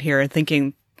background here and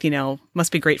thinking,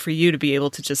 must be great for you to be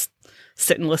able to just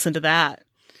sit and listen to that.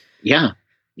 Yeah.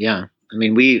 Yeah. I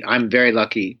mean, I'm very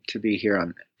lucky to be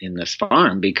here in this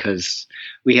farm, because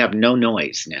we have no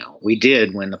noise now. We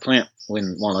did when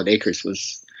Walnut Acres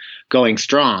was going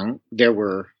strong. There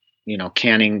were, the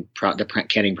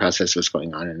canning process was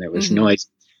going on, and there was noise.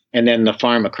 And then the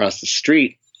farm across the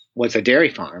street was a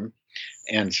dairy farm,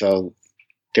 and so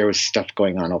there was stuff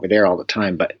going on over there all the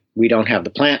time, but we don't have the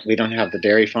plant. We don't have the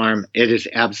dairy farm. It is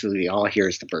absolutely all here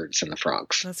is the birds and the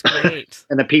frogs. That's great.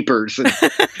 And the peepers and,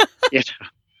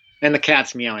 and the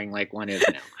cat's meowing like one is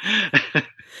now.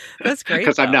 That's great.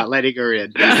 Because I'm not letting her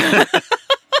in.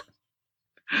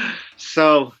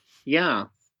 So, yeah,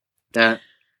 that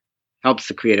helps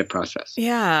the creative process.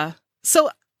 Yeah. So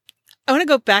I want to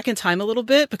go back in time a little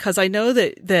bit because I know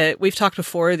that we've talked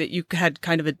before that you had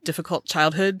kind of a difficult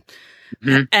childhood.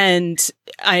 Mm-hmm. And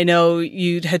I know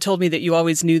you had told me that you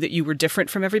always knew that you were different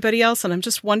from everybody else. And I'm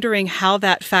just wondering how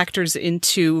that factors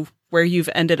into where you've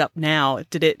ended up now.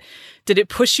 Did it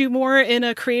push you more in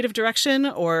a creative direction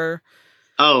or?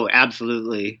 Oh,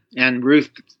 absolutely. And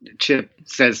Ruth Chip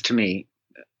says to me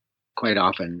quite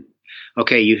often,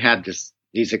 okay, you had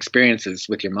these experiences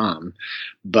with your mom,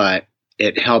 but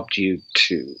it helped you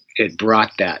it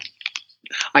brought that.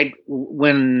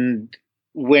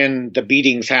 When the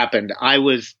beatings happened, I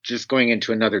was just going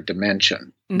into another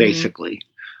dimension, mm-hmm. basically.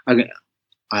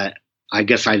 I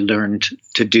guess I learned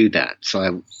to do that, so I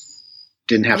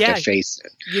didn't have to face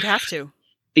it. You'd have to.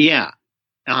 Yeah.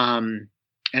 And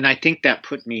I think that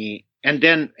put me, and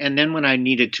then when I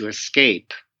needed to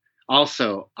escape,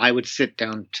 also, I would sit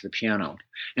down to the piano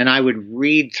and I would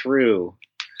read through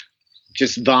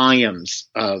just volumes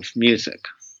of music,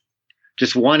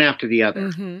 just one after the other.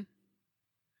 Mm-hmm.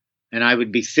 And I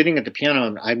would be sitting at the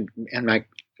piano and I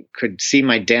could see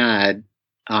my dad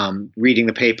reading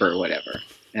the paper or whatever.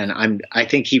 And I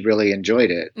think he really enjoyed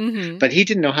it, mm-hmm. but he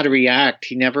didn't know how to react.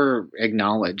 He never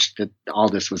acknowledged that all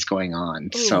this was going on.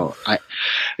 Ooh. So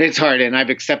it's hard, and I've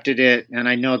accepted it. And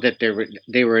I know that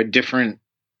they were a different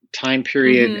time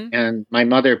period, mm-hmm. and my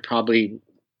mother probably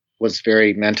was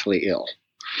very mentally ill.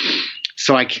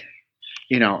 So I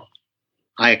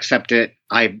accept it.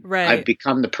 I've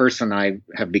become the person I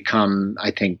have become,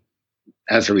 I think,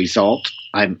 as a result.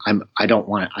 I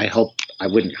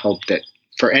wouldn't hope that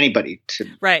for anybody to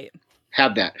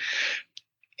have that.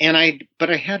 And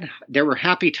there were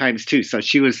happy times too. So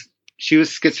she was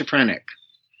schizophrenic.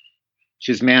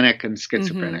 She was manic and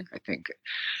schizophrenic, mm-hmm. I think.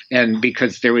 And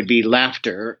because there would be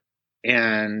laughter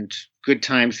and good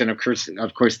times. And of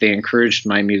course they encouraged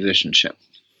my musicianship.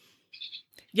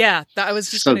 Yeah, I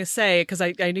was just going to say, because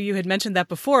I knew you had mentioned that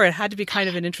before, it had to be kind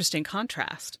of an interesting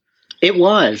contrast. It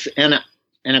was. And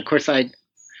of course I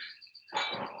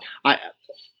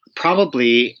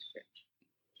probably,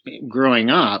 growing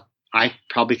up, I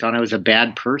probably thought I was a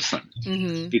bad person,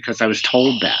 mm-hmm. because I was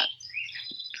told that.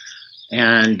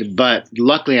 But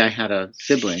luckily I had a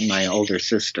sibling, my older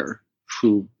sister,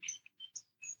 who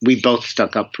we both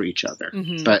stuck up for each other.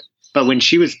 Mm-hmm. But when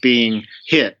she was being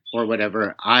hit or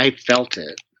whatever, I felt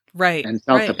it. Right. And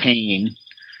felt the pain,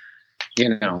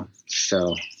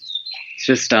 so it's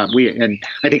just, and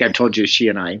I think I've told you, she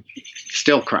and I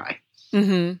still cry.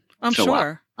 Mm-hmm. I'm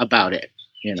sure. About it.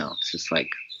 It's just like,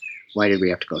 why did we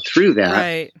have to go through that?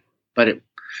 Right.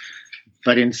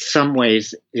 But in some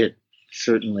ways it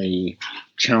certainly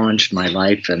challenged my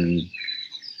life, and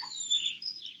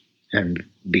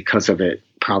because of it,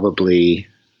 probably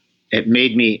it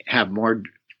made me have more,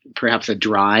 perhaps a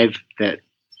drive that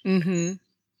mm-hmm.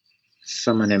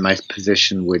 someone in my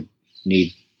position would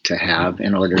need to have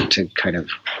in order to kind of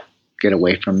get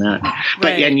away from that.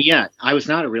 Right. And yet I was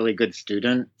not a really good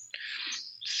student.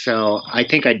 So I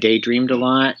think I daydreamed a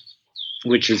lot,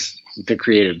 which is the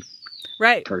creative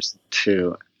person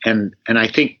too. And I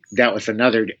think that was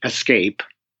another escape.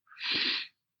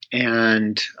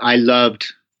 And I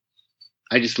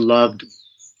just loved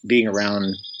being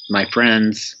around my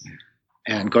friends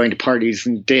and going to parties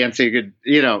and dancing, and,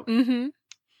 mm-hmm.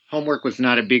 homework was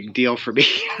not a big deal for me.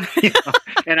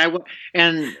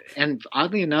 And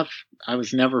oddly enough, I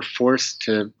was never forced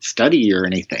to study or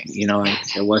anything.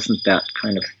 There wasn't that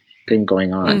kind of thing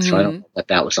going on. Mm-hmm. So I don't know what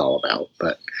that was all about.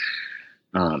 But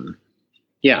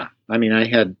yeah, I mean, I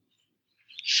had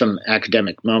some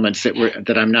academic moments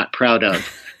that I'm not proud of.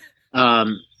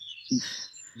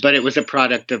 But it was a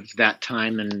product of that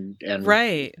time and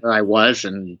where I was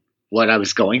and what I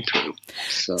was going through.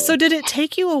 So did it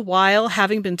take you a while,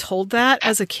 having been told that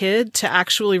as a kid, to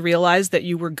actually realize that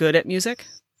you were good at music?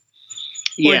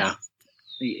 Yeah.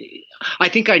 I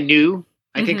think I knew.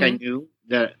 I think I knew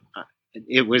that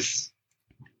it was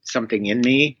something in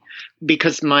me,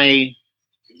 because my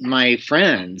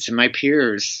friends and my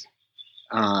peers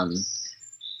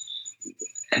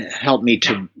helped me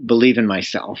to believe in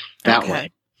myself that way.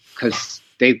 Because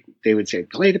they would say,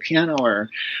 play the piano or,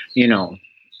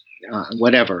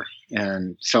 whatever.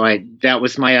 And so that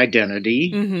was my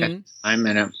identity at the time.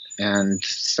 And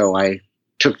so I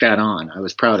took that on. I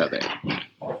was proud of it.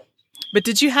 But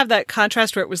did you have that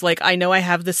contrast where it was like, I know I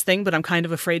have this thing, but I'm kind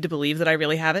of afraid to believe that I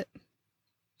really have it?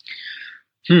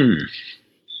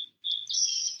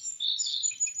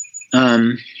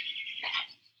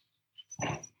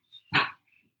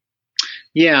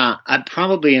 Yeah, I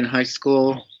probably in high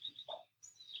school.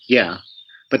 Yeah.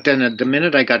 But then the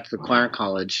minute I got to the choir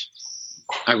college,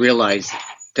 I realized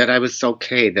that I was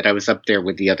okay, that I was up there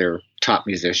with the other top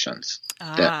musicians.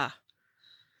 Ah.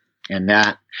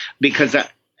 Because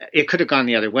it could have gone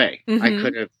the other way. Mm-hmm. I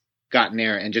could have gotten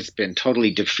there and just been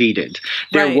totally defeated.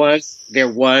 Right. There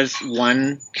was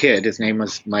one kid, his name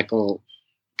was Michael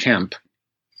Kemp.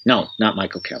 No, not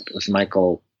Michael Kemp. It was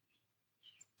Michael,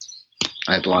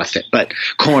 I've lost it, but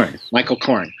Michael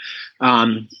Korn,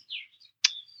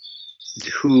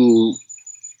 who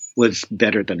was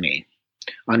better than me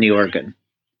on the organ.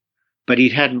 But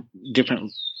he'd had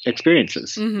different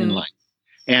experiences Mm-hmm. in life.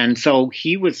 And so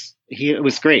it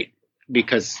was great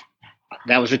because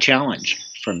that was a challenge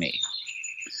for me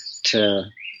to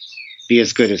be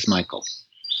as good as Michael.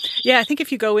 Yeah, I think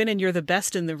if you go in and you're the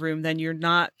best in the room, then you're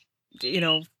not,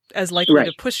 as likely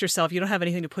to push yourself. You don't have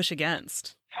anything to push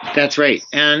against. That's right.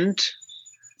 And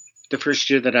the first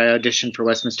year that I auditioned for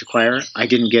Westminster Choir, I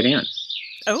didn't get in.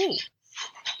 Oh.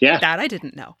 Yeah. That I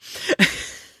didn't know.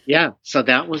 Yeah. So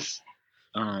that was,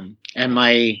 and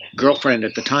my girlfriend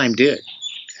at the time did.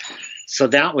 So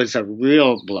that was a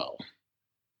real blow.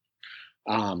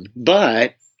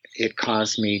 But it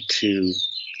caused me to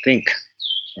think,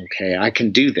 okay, I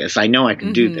can do this. I know I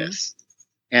can do this.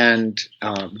 And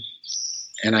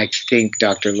I think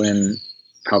Dr. Lynn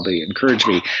probably encouraged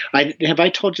me. Have I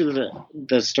told you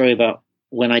the story about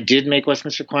when I did make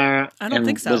Westminster Choir? I don't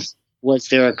think so. Was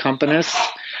there a accompanist?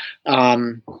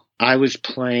 I was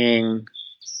playing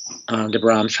the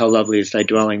Brahms "How Lovely Is Thy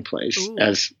Dwelling Place"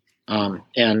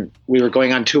 and we were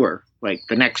going on tour like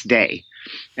the next day,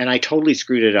 and I totally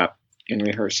screwed it up in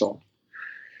rehearsal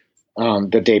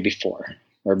the day before,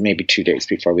 or maybe 2 days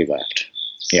before we left.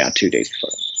 Yeah, 2 days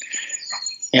before.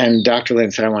 And Dr.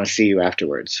 Lynn said, "I want to see you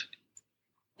afterwards."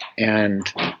 And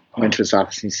I went to his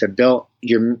office and he said, "Bill,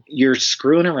 you're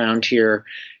screwing around here.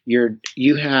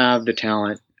 You have the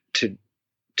talent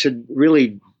to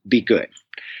really be good,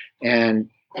 and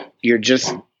you're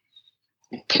just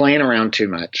playing around too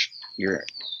much.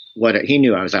 He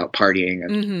knew I was out partying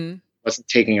and wasn't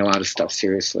taking a lot of stuff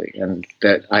seriously, and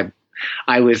that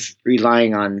I was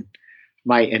relying on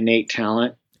my innate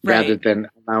talent rather than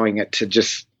allowing it to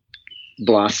just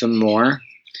blossom more." And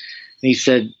he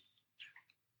said,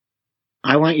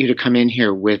 "I want you to come in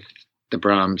here with the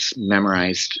Brahms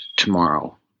memorized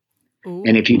tomorrow. Ooh.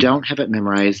 And if you don't have it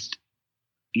memorized,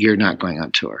 you're not going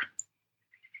on tour."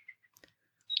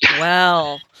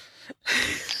 Well,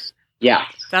 yeah.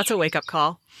 That's a wake-up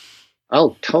call.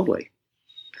 Oh, totally.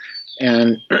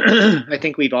 And I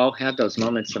think we've all had those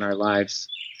moments in our lives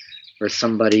where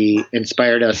somebody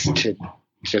inspired us to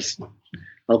just,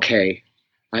 okay,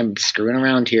 I'm screwing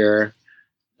around here.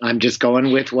 I'm just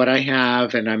going with what I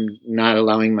have, and I'm not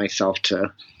allowing myself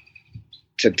to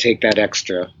take that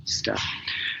extra step.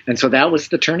 And so that was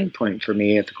the turning point for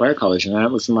me at the choir college, and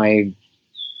that was my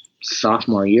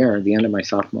sophomore year, the end of my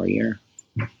sophomore year.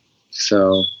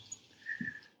 So,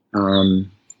 I'll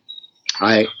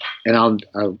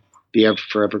be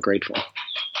forever grateful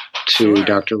to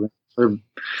Dr. Lynn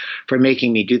for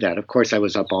making me do that. Of course, I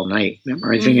was up all night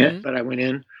memorizing it, but I went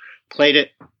in, played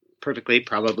it perfectly,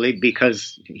 probably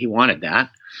because he wanted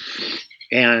that.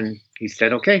 And he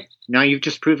said, "Okay, now you've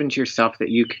just proven to yourself that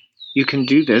you can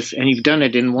do this, and you've done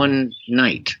it in one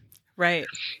night. Right.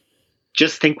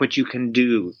 Just think what you can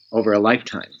do over a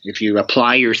lifetime if you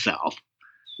apply yourself,"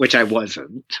 which I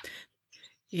wasn't.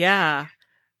 Yeah.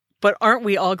 But aren't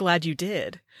we all glad you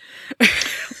did?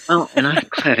 Oh, and I'm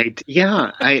glad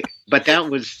but that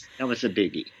was a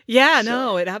biggie. Yeah, so.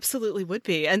 No, it absolutely would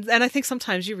be. And I think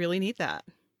sometimes you really need that.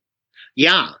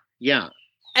 Yeah, yeah.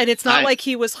 And it's not like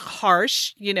he was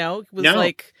harsh,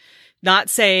 like not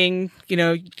saying,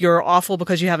 you're awful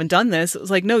because you haven't done this. It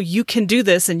was like, no, you can do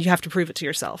this and you have to prove it to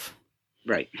yourself.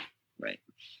 Right.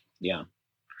 Yeah.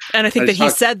 And I think that he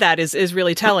said that is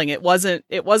really telling. It wasn't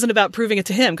about proving it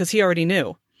to him because he already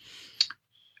knew.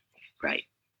 Right.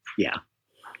 Yeah.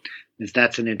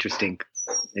 That's an interesting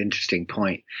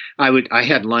point. I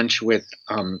had lunch with,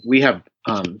 we have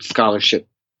scholarship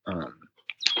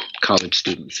college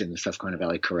students in the Susquehanna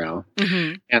Valley Chorale.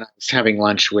 And I was having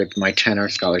lunch with my tenor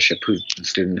scholarship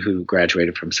student who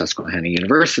graduated from Susquehanna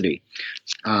University.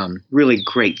 Really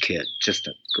great kid, just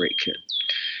a great kid.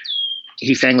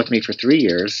 He sang with me for 3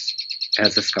 years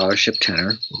as a scholarship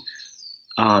tenor.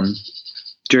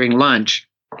 During lunch,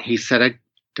 he said,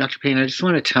 Dr. Payne, I just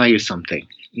want to tell you something.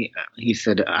 He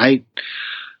said,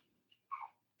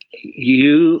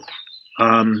 you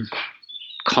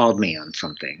called me on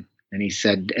something. And he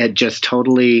said, it just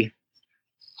totally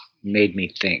made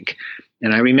me think.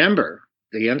 And I remember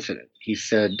the incident. He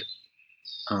said,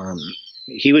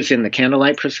 he was in the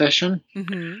candlelight procession,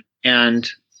 Mm-hmm. and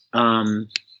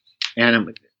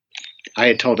I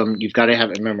had told him, you've got to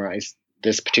have it memorized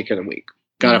this particular week.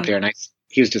 Got up there, and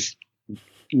he was just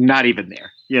not even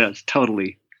there. Yeah, it's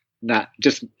totally not,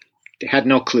 just had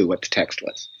no clue what the text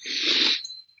was.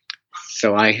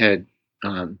 So I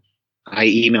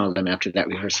emailed him after that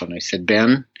rehearsal, and I said,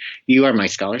 Ben, you are my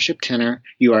scholarship tenor.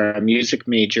 You are a music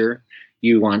major.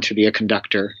 You want to be a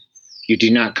conductor. You do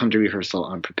not come to rehearsal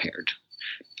unprepared.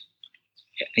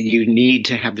 You need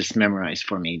to have this memorized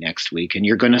for me next week, and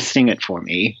you're going to sing it for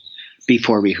me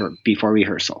before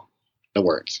rehearsal, the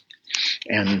words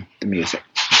and the music.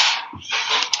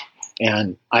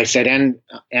 And I said,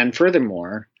 and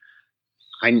furthermore,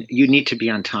 you need to be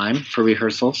on time for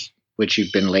rehearsals, which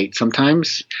you've been late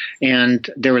sometimes. And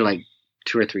there were like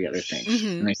 2 or 3 other things.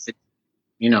 Mm-hmm. And I said,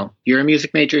 you're a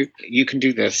music major. You can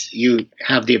do this. You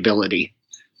have the ability.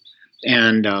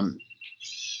 And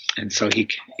so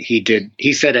he did.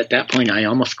 He said at that point, I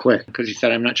almost quit because he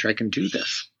said, I'm not sure I can do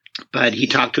this. But he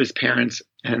talked to his parents,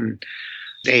 and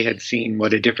they had seen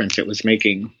what a difference it was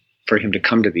making for him to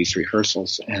come to these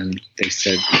rehearsals. And they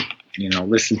said,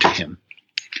 listen to him.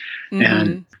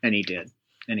 Mm-hmm. And he did.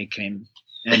 And he came.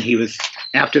 And he was,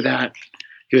 after that,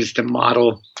 he was the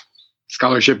model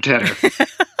scholarship tenor,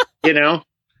 but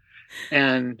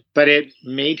it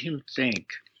made him think.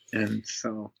 And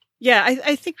so. Yeah,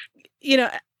 I think,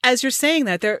 as you're saying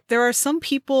that, there are some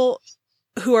people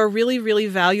who are really, really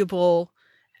valuable.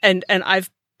 And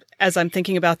as I'm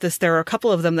thinking about this, there are a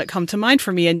couple of them that come to mind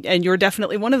for me. And you're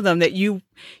definitely one of them that you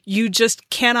just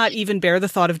cannot even bear the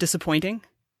thought of disappointing.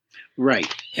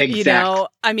 Right.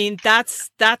 Exactly.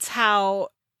 That's how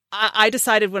I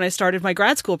decided when I started my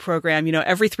grad school program.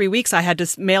 Every 3 weeks I had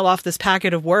to mail off this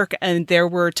packet of work. And there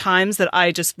were times that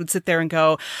I just would sit there and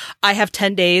go, I have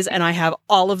 10 days and I have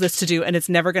all of this to do and it's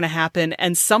never going to happen.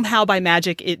 And somehow by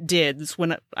magic it did. It's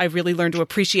when I really learned to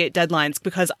appreciate deadlines,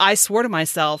 because I swore to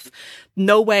myself,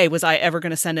 no way was I ever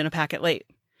going to send in a packet late.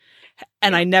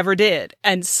 And I never did.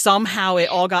 And somehow it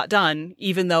all got done,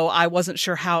 even though I wasn't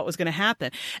sure how it was going to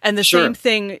happen. And the same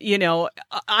thing,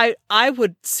 I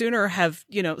would sooner have,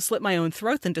 slit my own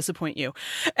throat than disappoint you.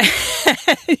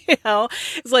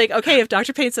 It's like, okay, if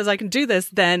Dr. Payne says I can do this,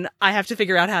 then I have to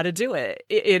figure out how to do it,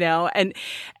 and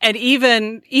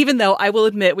even though I will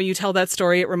admit, when you tell that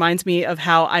story, it reminds me of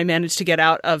how I managed to get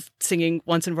out of singing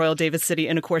Once in Royal David City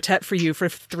in a quartet for you for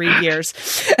 3 years.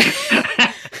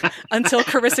 Until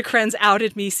Carissa Krenz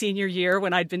outed me senior year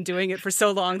when I'd been doing it for so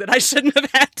long that I shouldn't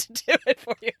have had to do it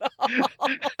for you.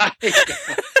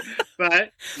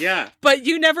 But yeah. But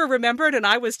you never remembered, and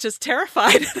I was just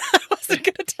terrified. I wasn't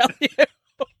going to tell you.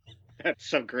 That's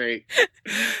so great.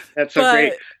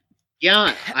 Great.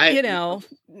 Yeah.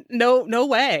 No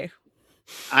way.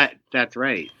 That's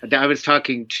right. I was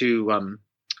talking to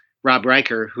Rob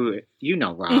Riker, who, Rob.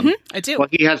 Mm-hmm, I do. Well,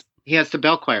 he has the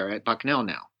bell choir at Bucknell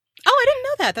now. Oh, I didn't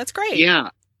know that. That's great. Yeah.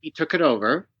 He took it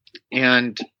over,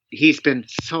 and he's been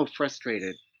so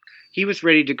frustrated. He was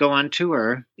ready to go on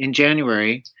tour in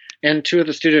January, and 2 of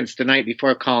the students the night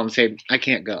before call and say, I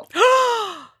can't go.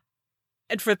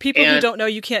 And for people who don't know,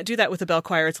 you can't do that with a bell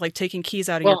choir. It's like taking keys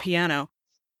out of your piano.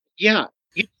 Yeah.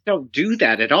 You don't do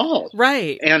that at all.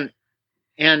 Right.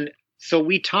 And so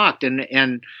we talked,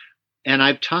 and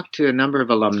I've talked to a number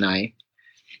of alumni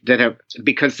that have,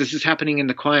 because this is happening in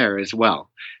the choir as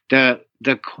well. The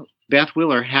Beth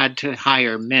Wheeler had to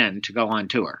hire men to go on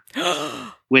tour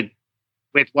with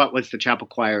what was the chapel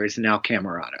choir is now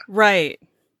Camerata. Right.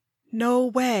 No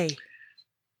way.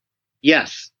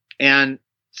 Yes. And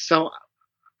so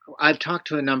I've talked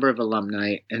to a number of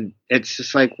alumni, and it's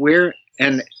just like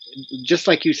and just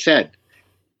like you said,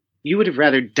 you would have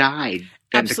rather died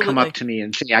than Absolutely. To come up to me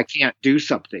and say, I can't do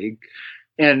something.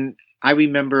 And I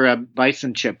remember a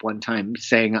Bison Chip one time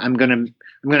saying, I'm going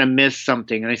to miss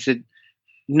something. And I said,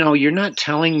 no, you're not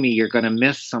telling me you're going to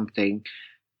miss something.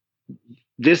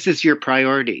 This is your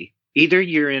priority. Either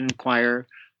you're in choir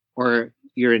or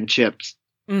you're in chips.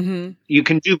 Mm-hmm. You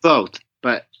can do both,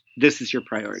 but this is your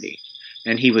priority.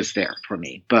 And he was there for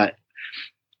me. But,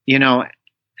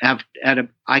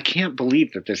 I can't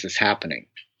believe that this is happening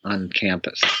on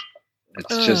campus.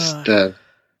 It's just that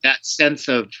sense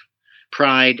of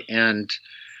pride and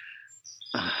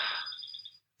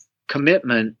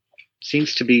commitment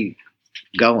seems to be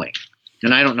going.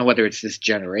 And I don't know whether it's this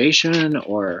generation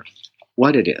or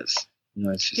what it is.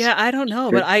 It's just Yeah, I don't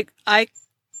know, good. but I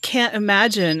can't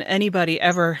imagine anybody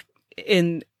ever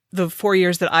in the 4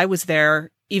 years that I was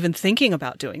there even thinking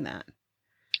about doing that.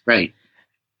 Right.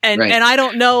 And Right. I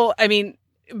don't know, I mean,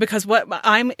 because what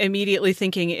I'm immediately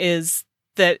thinking is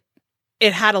that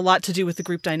it had a lot to do with the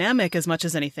group dynamic as much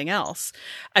as anything else.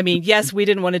 I mean, yes, we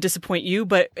didn't want to disappoint you,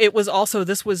 but it was also,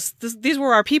 these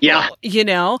were our people,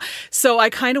 Yeah. So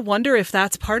I kind of wonder if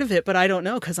that's part of it, but I don't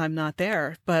know because I'm not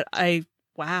there. But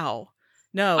wow.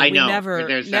 No, I we know. never,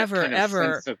 There's that never, kind of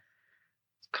ever. sense of If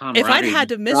I'd camaraderie. had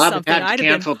to miss Rob something, had to I'd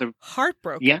have cancel been the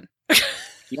heartbroken. yeah.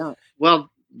 Yeah. Well,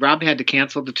 Rob had to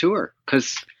cancel the tour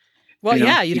because Well,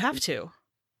 yeah, you'd have to.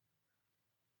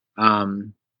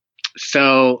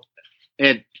 So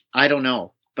I don't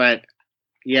know, but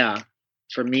yeah,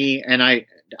 for me, and I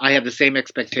have the same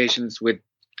expectations with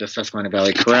the Susquehanna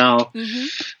Valley Chorale,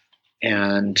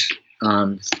 and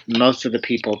most of the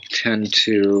people tend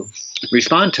to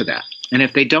respond to that, and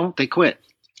if they don't, they quit.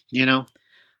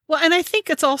 Well, and I think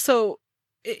it's also,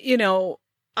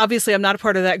 obviously I'm not a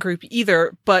part of that group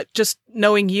either, but just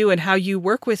knowing you and how you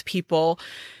work with people,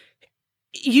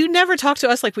 you never talked to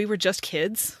us like we were just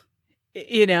kids.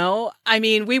 I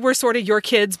mean, we were sort of your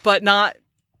kids, but not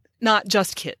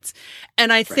just kids.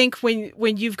 And I think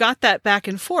when you've got that back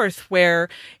and forth where,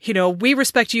 we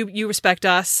respect you, you respect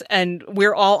us, and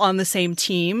we're all on the same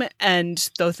team. And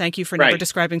though, thank you for never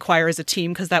describing choir as a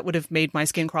team, because that would have made my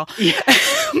skin crawl. Yeah.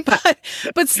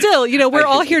 but still, we're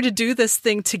all here to do this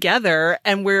thing together,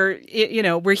 and we're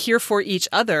here for each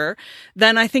other.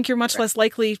 Then I think you're much less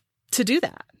likely to do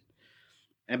that.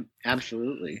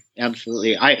 Absolutely.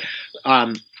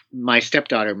 My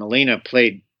stepdaughter, Melina,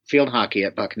 played field hockey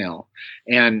at Bucknell,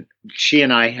 and she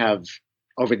and I have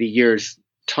over the years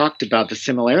talked about the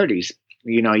similarities.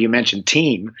 You mentioned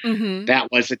team. Mm-hmm. That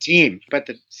was a team, but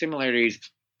the similarities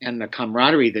and the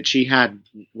camaraderie that she had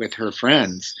with her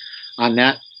friends on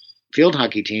that field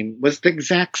hockey team was the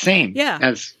exact same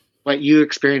as what you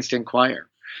experienced in choir.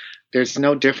 There's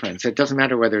no difference. It doesn't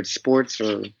matter whether it's sports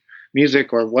or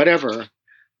music or whatever.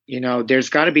 There's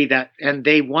got to be that, and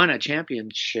they won a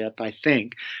championship, I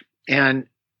think. And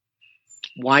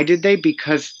why did they?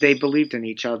 Because they believed in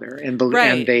each other and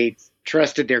they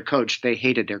trusted their coach. They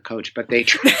hated their coach, but they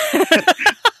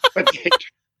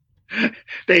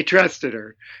they trusted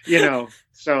her.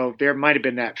 So there might have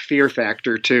been that fear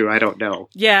factor too. I don't know.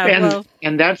 Yeah,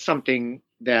 and that's something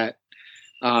that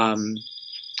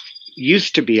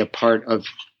used to be a part of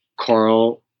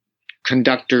choral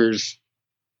conductors.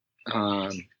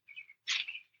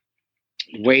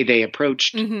 Way they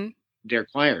approached their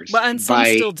choirs, well, and some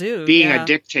by still do, being a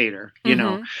dictator,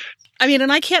 I mean,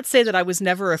 and I can't say that I was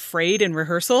never afraid in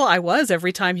rehearsal. I was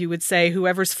every time you would say,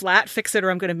 "Whoever's flat, fix it,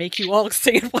 or I'm going to make you all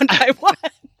sing it one by one."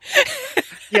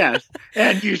 Yes,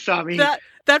 and you saw me.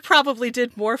 That probably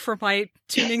did more for my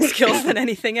tuning skills than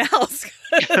anything else.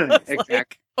 Exactly.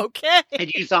 Like, okay.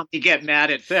 And you saw me get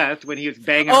mad at Seth when he was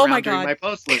banging around during my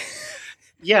post list.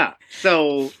 Yeah,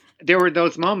 so there were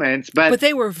those moments, but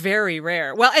they were very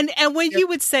rare. Well, and when you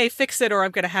would say "fix it" or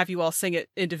 "I'm going to have you all sing it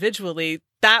individually,"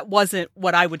 that wasn't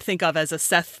what I would think of as a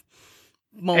Seth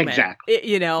moment.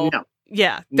 Exactly. No.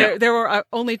 Yeah. There were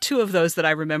only 2 of those that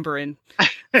I remember in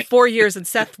 4 years, and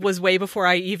Seth was way before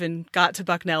I even got to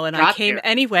Bucknell, and I came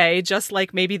anyway, just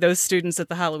like maybe those students at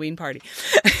the Halloween party.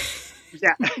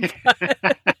 Yeah.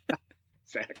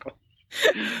 Exactly.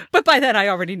 But by then I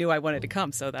already knew I wanted to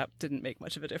come, so that didn't make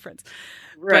much of a difference.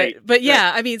 Right. But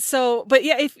yeah, I mean,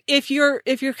 if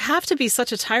you have to be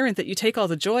such a tyrant that you take all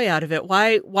the joy out of it,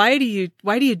 why do you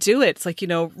do it? It's like,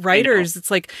 writers,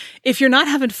 it's like, if you're not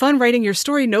having fun writing your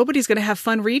story, nobody's going to have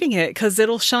fun reading it, because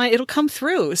it'll come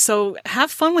through. So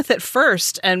have fun with it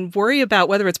first and worry about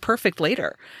whether it's perfect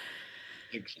later.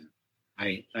 Exactly.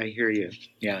 I hear you.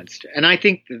 Yeah. And I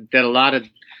think that a lot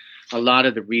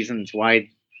of the reasons why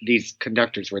these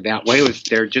conductors were that way was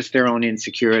they're just their own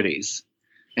insecurities,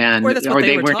 or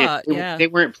they were taught. They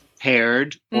weren't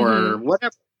prepared or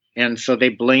whatever, and so they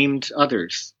blamed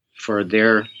others for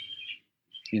their.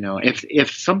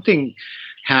 If something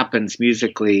happens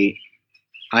musically,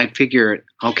 I figure,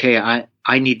 okay,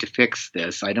 I need to fix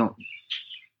this. I don't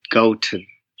go to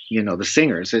the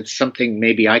singers. It's something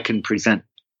maybe I can present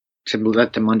to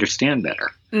let them understand better.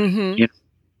 Mm-hmm.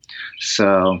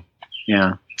 So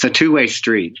yeah. It's a two-way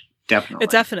street, definitely. It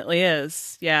definitely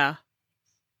is, yeah.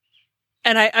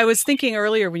 And I was thinking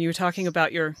earlier when you were talking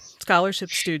about your scholarship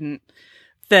student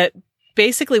that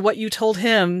basically what you told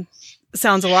him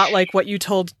sounds a lot like what you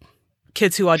told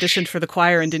kids who auditioned for the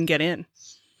choir and didn't get in.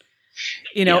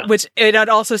 Which it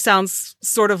also sounds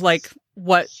sort of like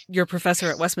what your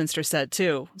professor at Westminster said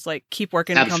too. It's like, keep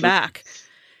working and come back.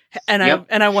 And Yep.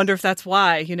 I wonder if that's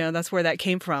why, that's where that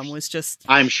came from, was just,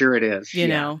 I'm sure it is. you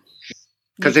know,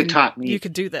 because it taught me you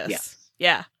could do this.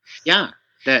 Yeah.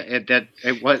 that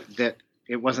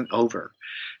it wasn't over,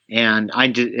 and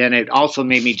and it also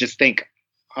made me just think,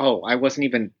 oh, I wasn't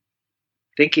even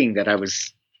thinking that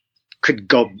could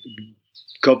go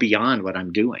beyond what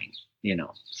I'm doing,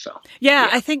 So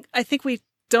I think we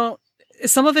don't.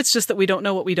 Some of it's just that we don't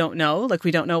know what we don't know, like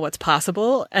we don't know what's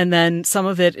possible, and then some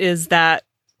of it is that,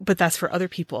 but that's for other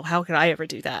people. How could I ever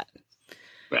do that?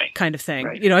 Right. Kind of thing,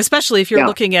 Right. Especially if you're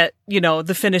looking at,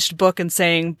 the finished book and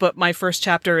saying, but my first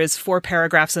chapter is 4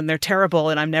 paragraphs and they're terrible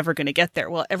and I'm never going to get there.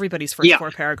 Well, everybody's first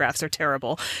 4 paragraphs are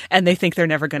terrible and they think they're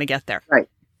never going to get there. Right.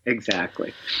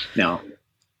 Exactly. No,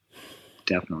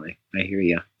 definitely. I hear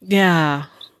you. Yeah.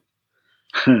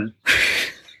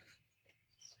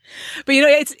 But,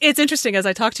 it's interesting as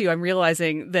I talk to you, I'm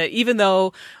realizing that even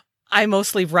though I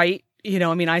mostly write,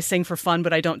 I sing for fun,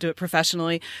 but I don't do it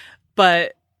professionally,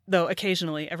 but though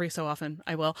occasionally, every so often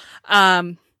I will,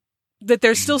 that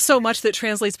there's still so much that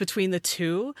translates between the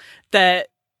two that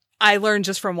I learned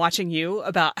just from watching you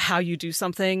about how you do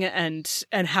something and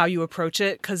how you approach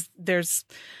it. 'Cause there's,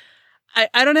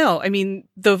 I don't know. I mean,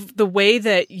 the way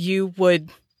that you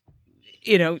would,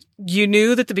 you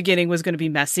knew that the beginning was going to be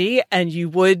messy and you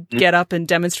would get up and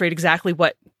demonstrate exactly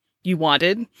what you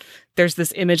wanted. There's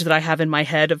this image that I have in my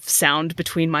head of sound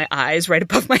between my eyes right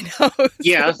above my nose.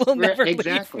 Yes, will never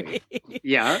exactly. leave me.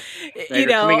 Yeah.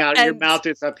 Coming out of your mouth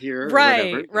is up here.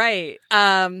 Right.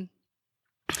 And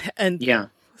yeah,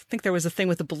 I think there was a thing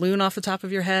with a balloon off the top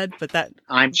of your head, but that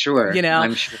I'm sure.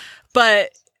 I'm sure.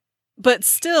 But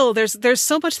still, there's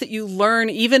so much that you learn,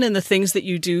 even in the things that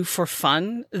you do for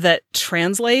fun, that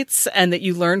translates, and that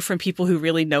you learn from people who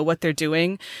really know what they're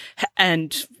doing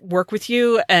and work with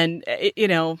you. And,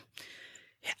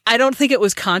 I don't think it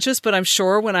was conscious, but I'm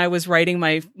sure when I was writing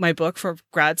my book for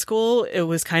grad school, it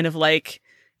was kind of like,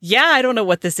 I don't know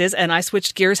what this is. And I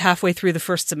switched gears halfway through the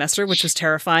first semester, which was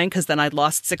terrifying because then I'd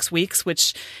lost 6 weeks,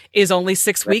 which is only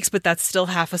 6 weeks, but that's still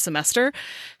half a semester.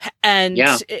 And,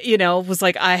 was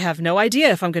like, I have no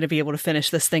idea if I'm going to be able to finish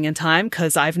this thing in time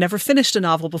because I've never finished a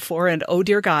novel before. And oh,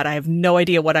 dear God, I have no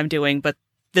idea what I'm doing, but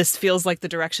this feels like the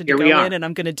direction to go in and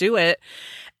I'm going to do it.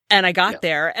 And I got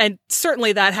there. And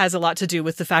certainly that has a lot to do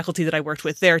with the faculty that I worked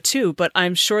with there too. But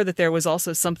I'm sure that there was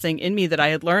also something in me that I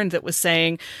had learned that was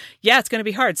saying, it's going to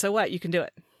be hard. So what? You can do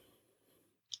it.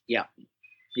 Yeah.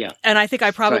 Yeah. And I think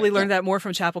I probably learned that more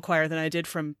from Chapel Choir than I did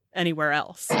from anywhere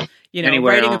else.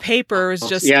 Anywhere writing else. A paper is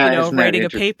just, writing a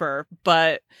paper,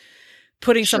 but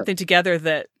putting something together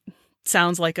that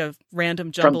sounds like a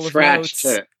random jumble of notes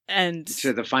and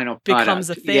to the final becomes product.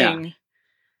 a thing.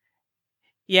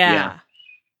 Yeah.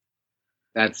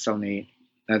 That's so neat.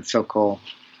 That's so cool.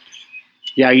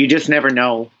 Yeah, you just never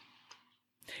know.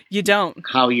 You don't.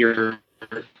 How you're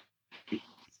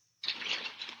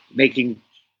making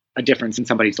a difference in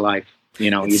somebody's life.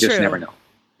 You just true. never know.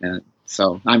 And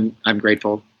so I'm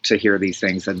grateful to hear these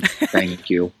things and thank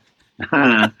you.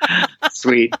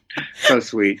 Sweet. So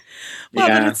sweet. Well,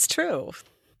 but it's true.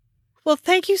 Well,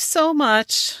 thank you so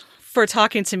much for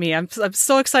talking to me. I'm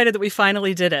so excited that we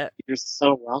finally did it. You're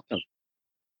so welcome.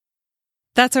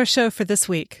 That's our show for this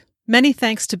week. Many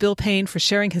thanks to Bill Payne for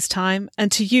sharing his time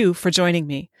and to you for joining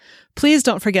me. Please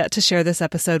don't forget to share this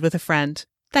episode with a friend.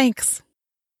 Thanks.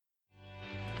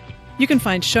 You can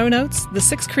find show notes, the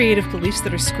 6 creative beliefs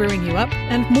that are screwing you up,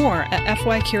 and more at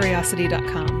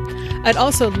fycuriosity.com. I'd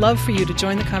also love for you to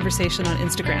join the conversation on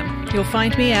Instagram. You'll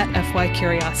find me at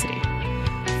fycuriosity.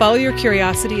 Follow Your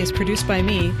Curiosity is produced by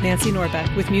me, Nancy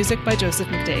Norbeck, with music by Joseph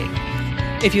McDade.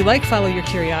 If you like Follow Your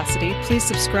Curiosity, please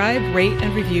subscribe, rate,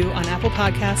 and review on Apple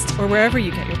Podcasts or wherever you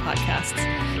get your podcasts.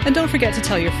 And don't forget to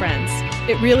tell your friends.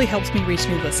 It really helps me reach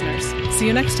new listeners. See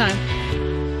you next time.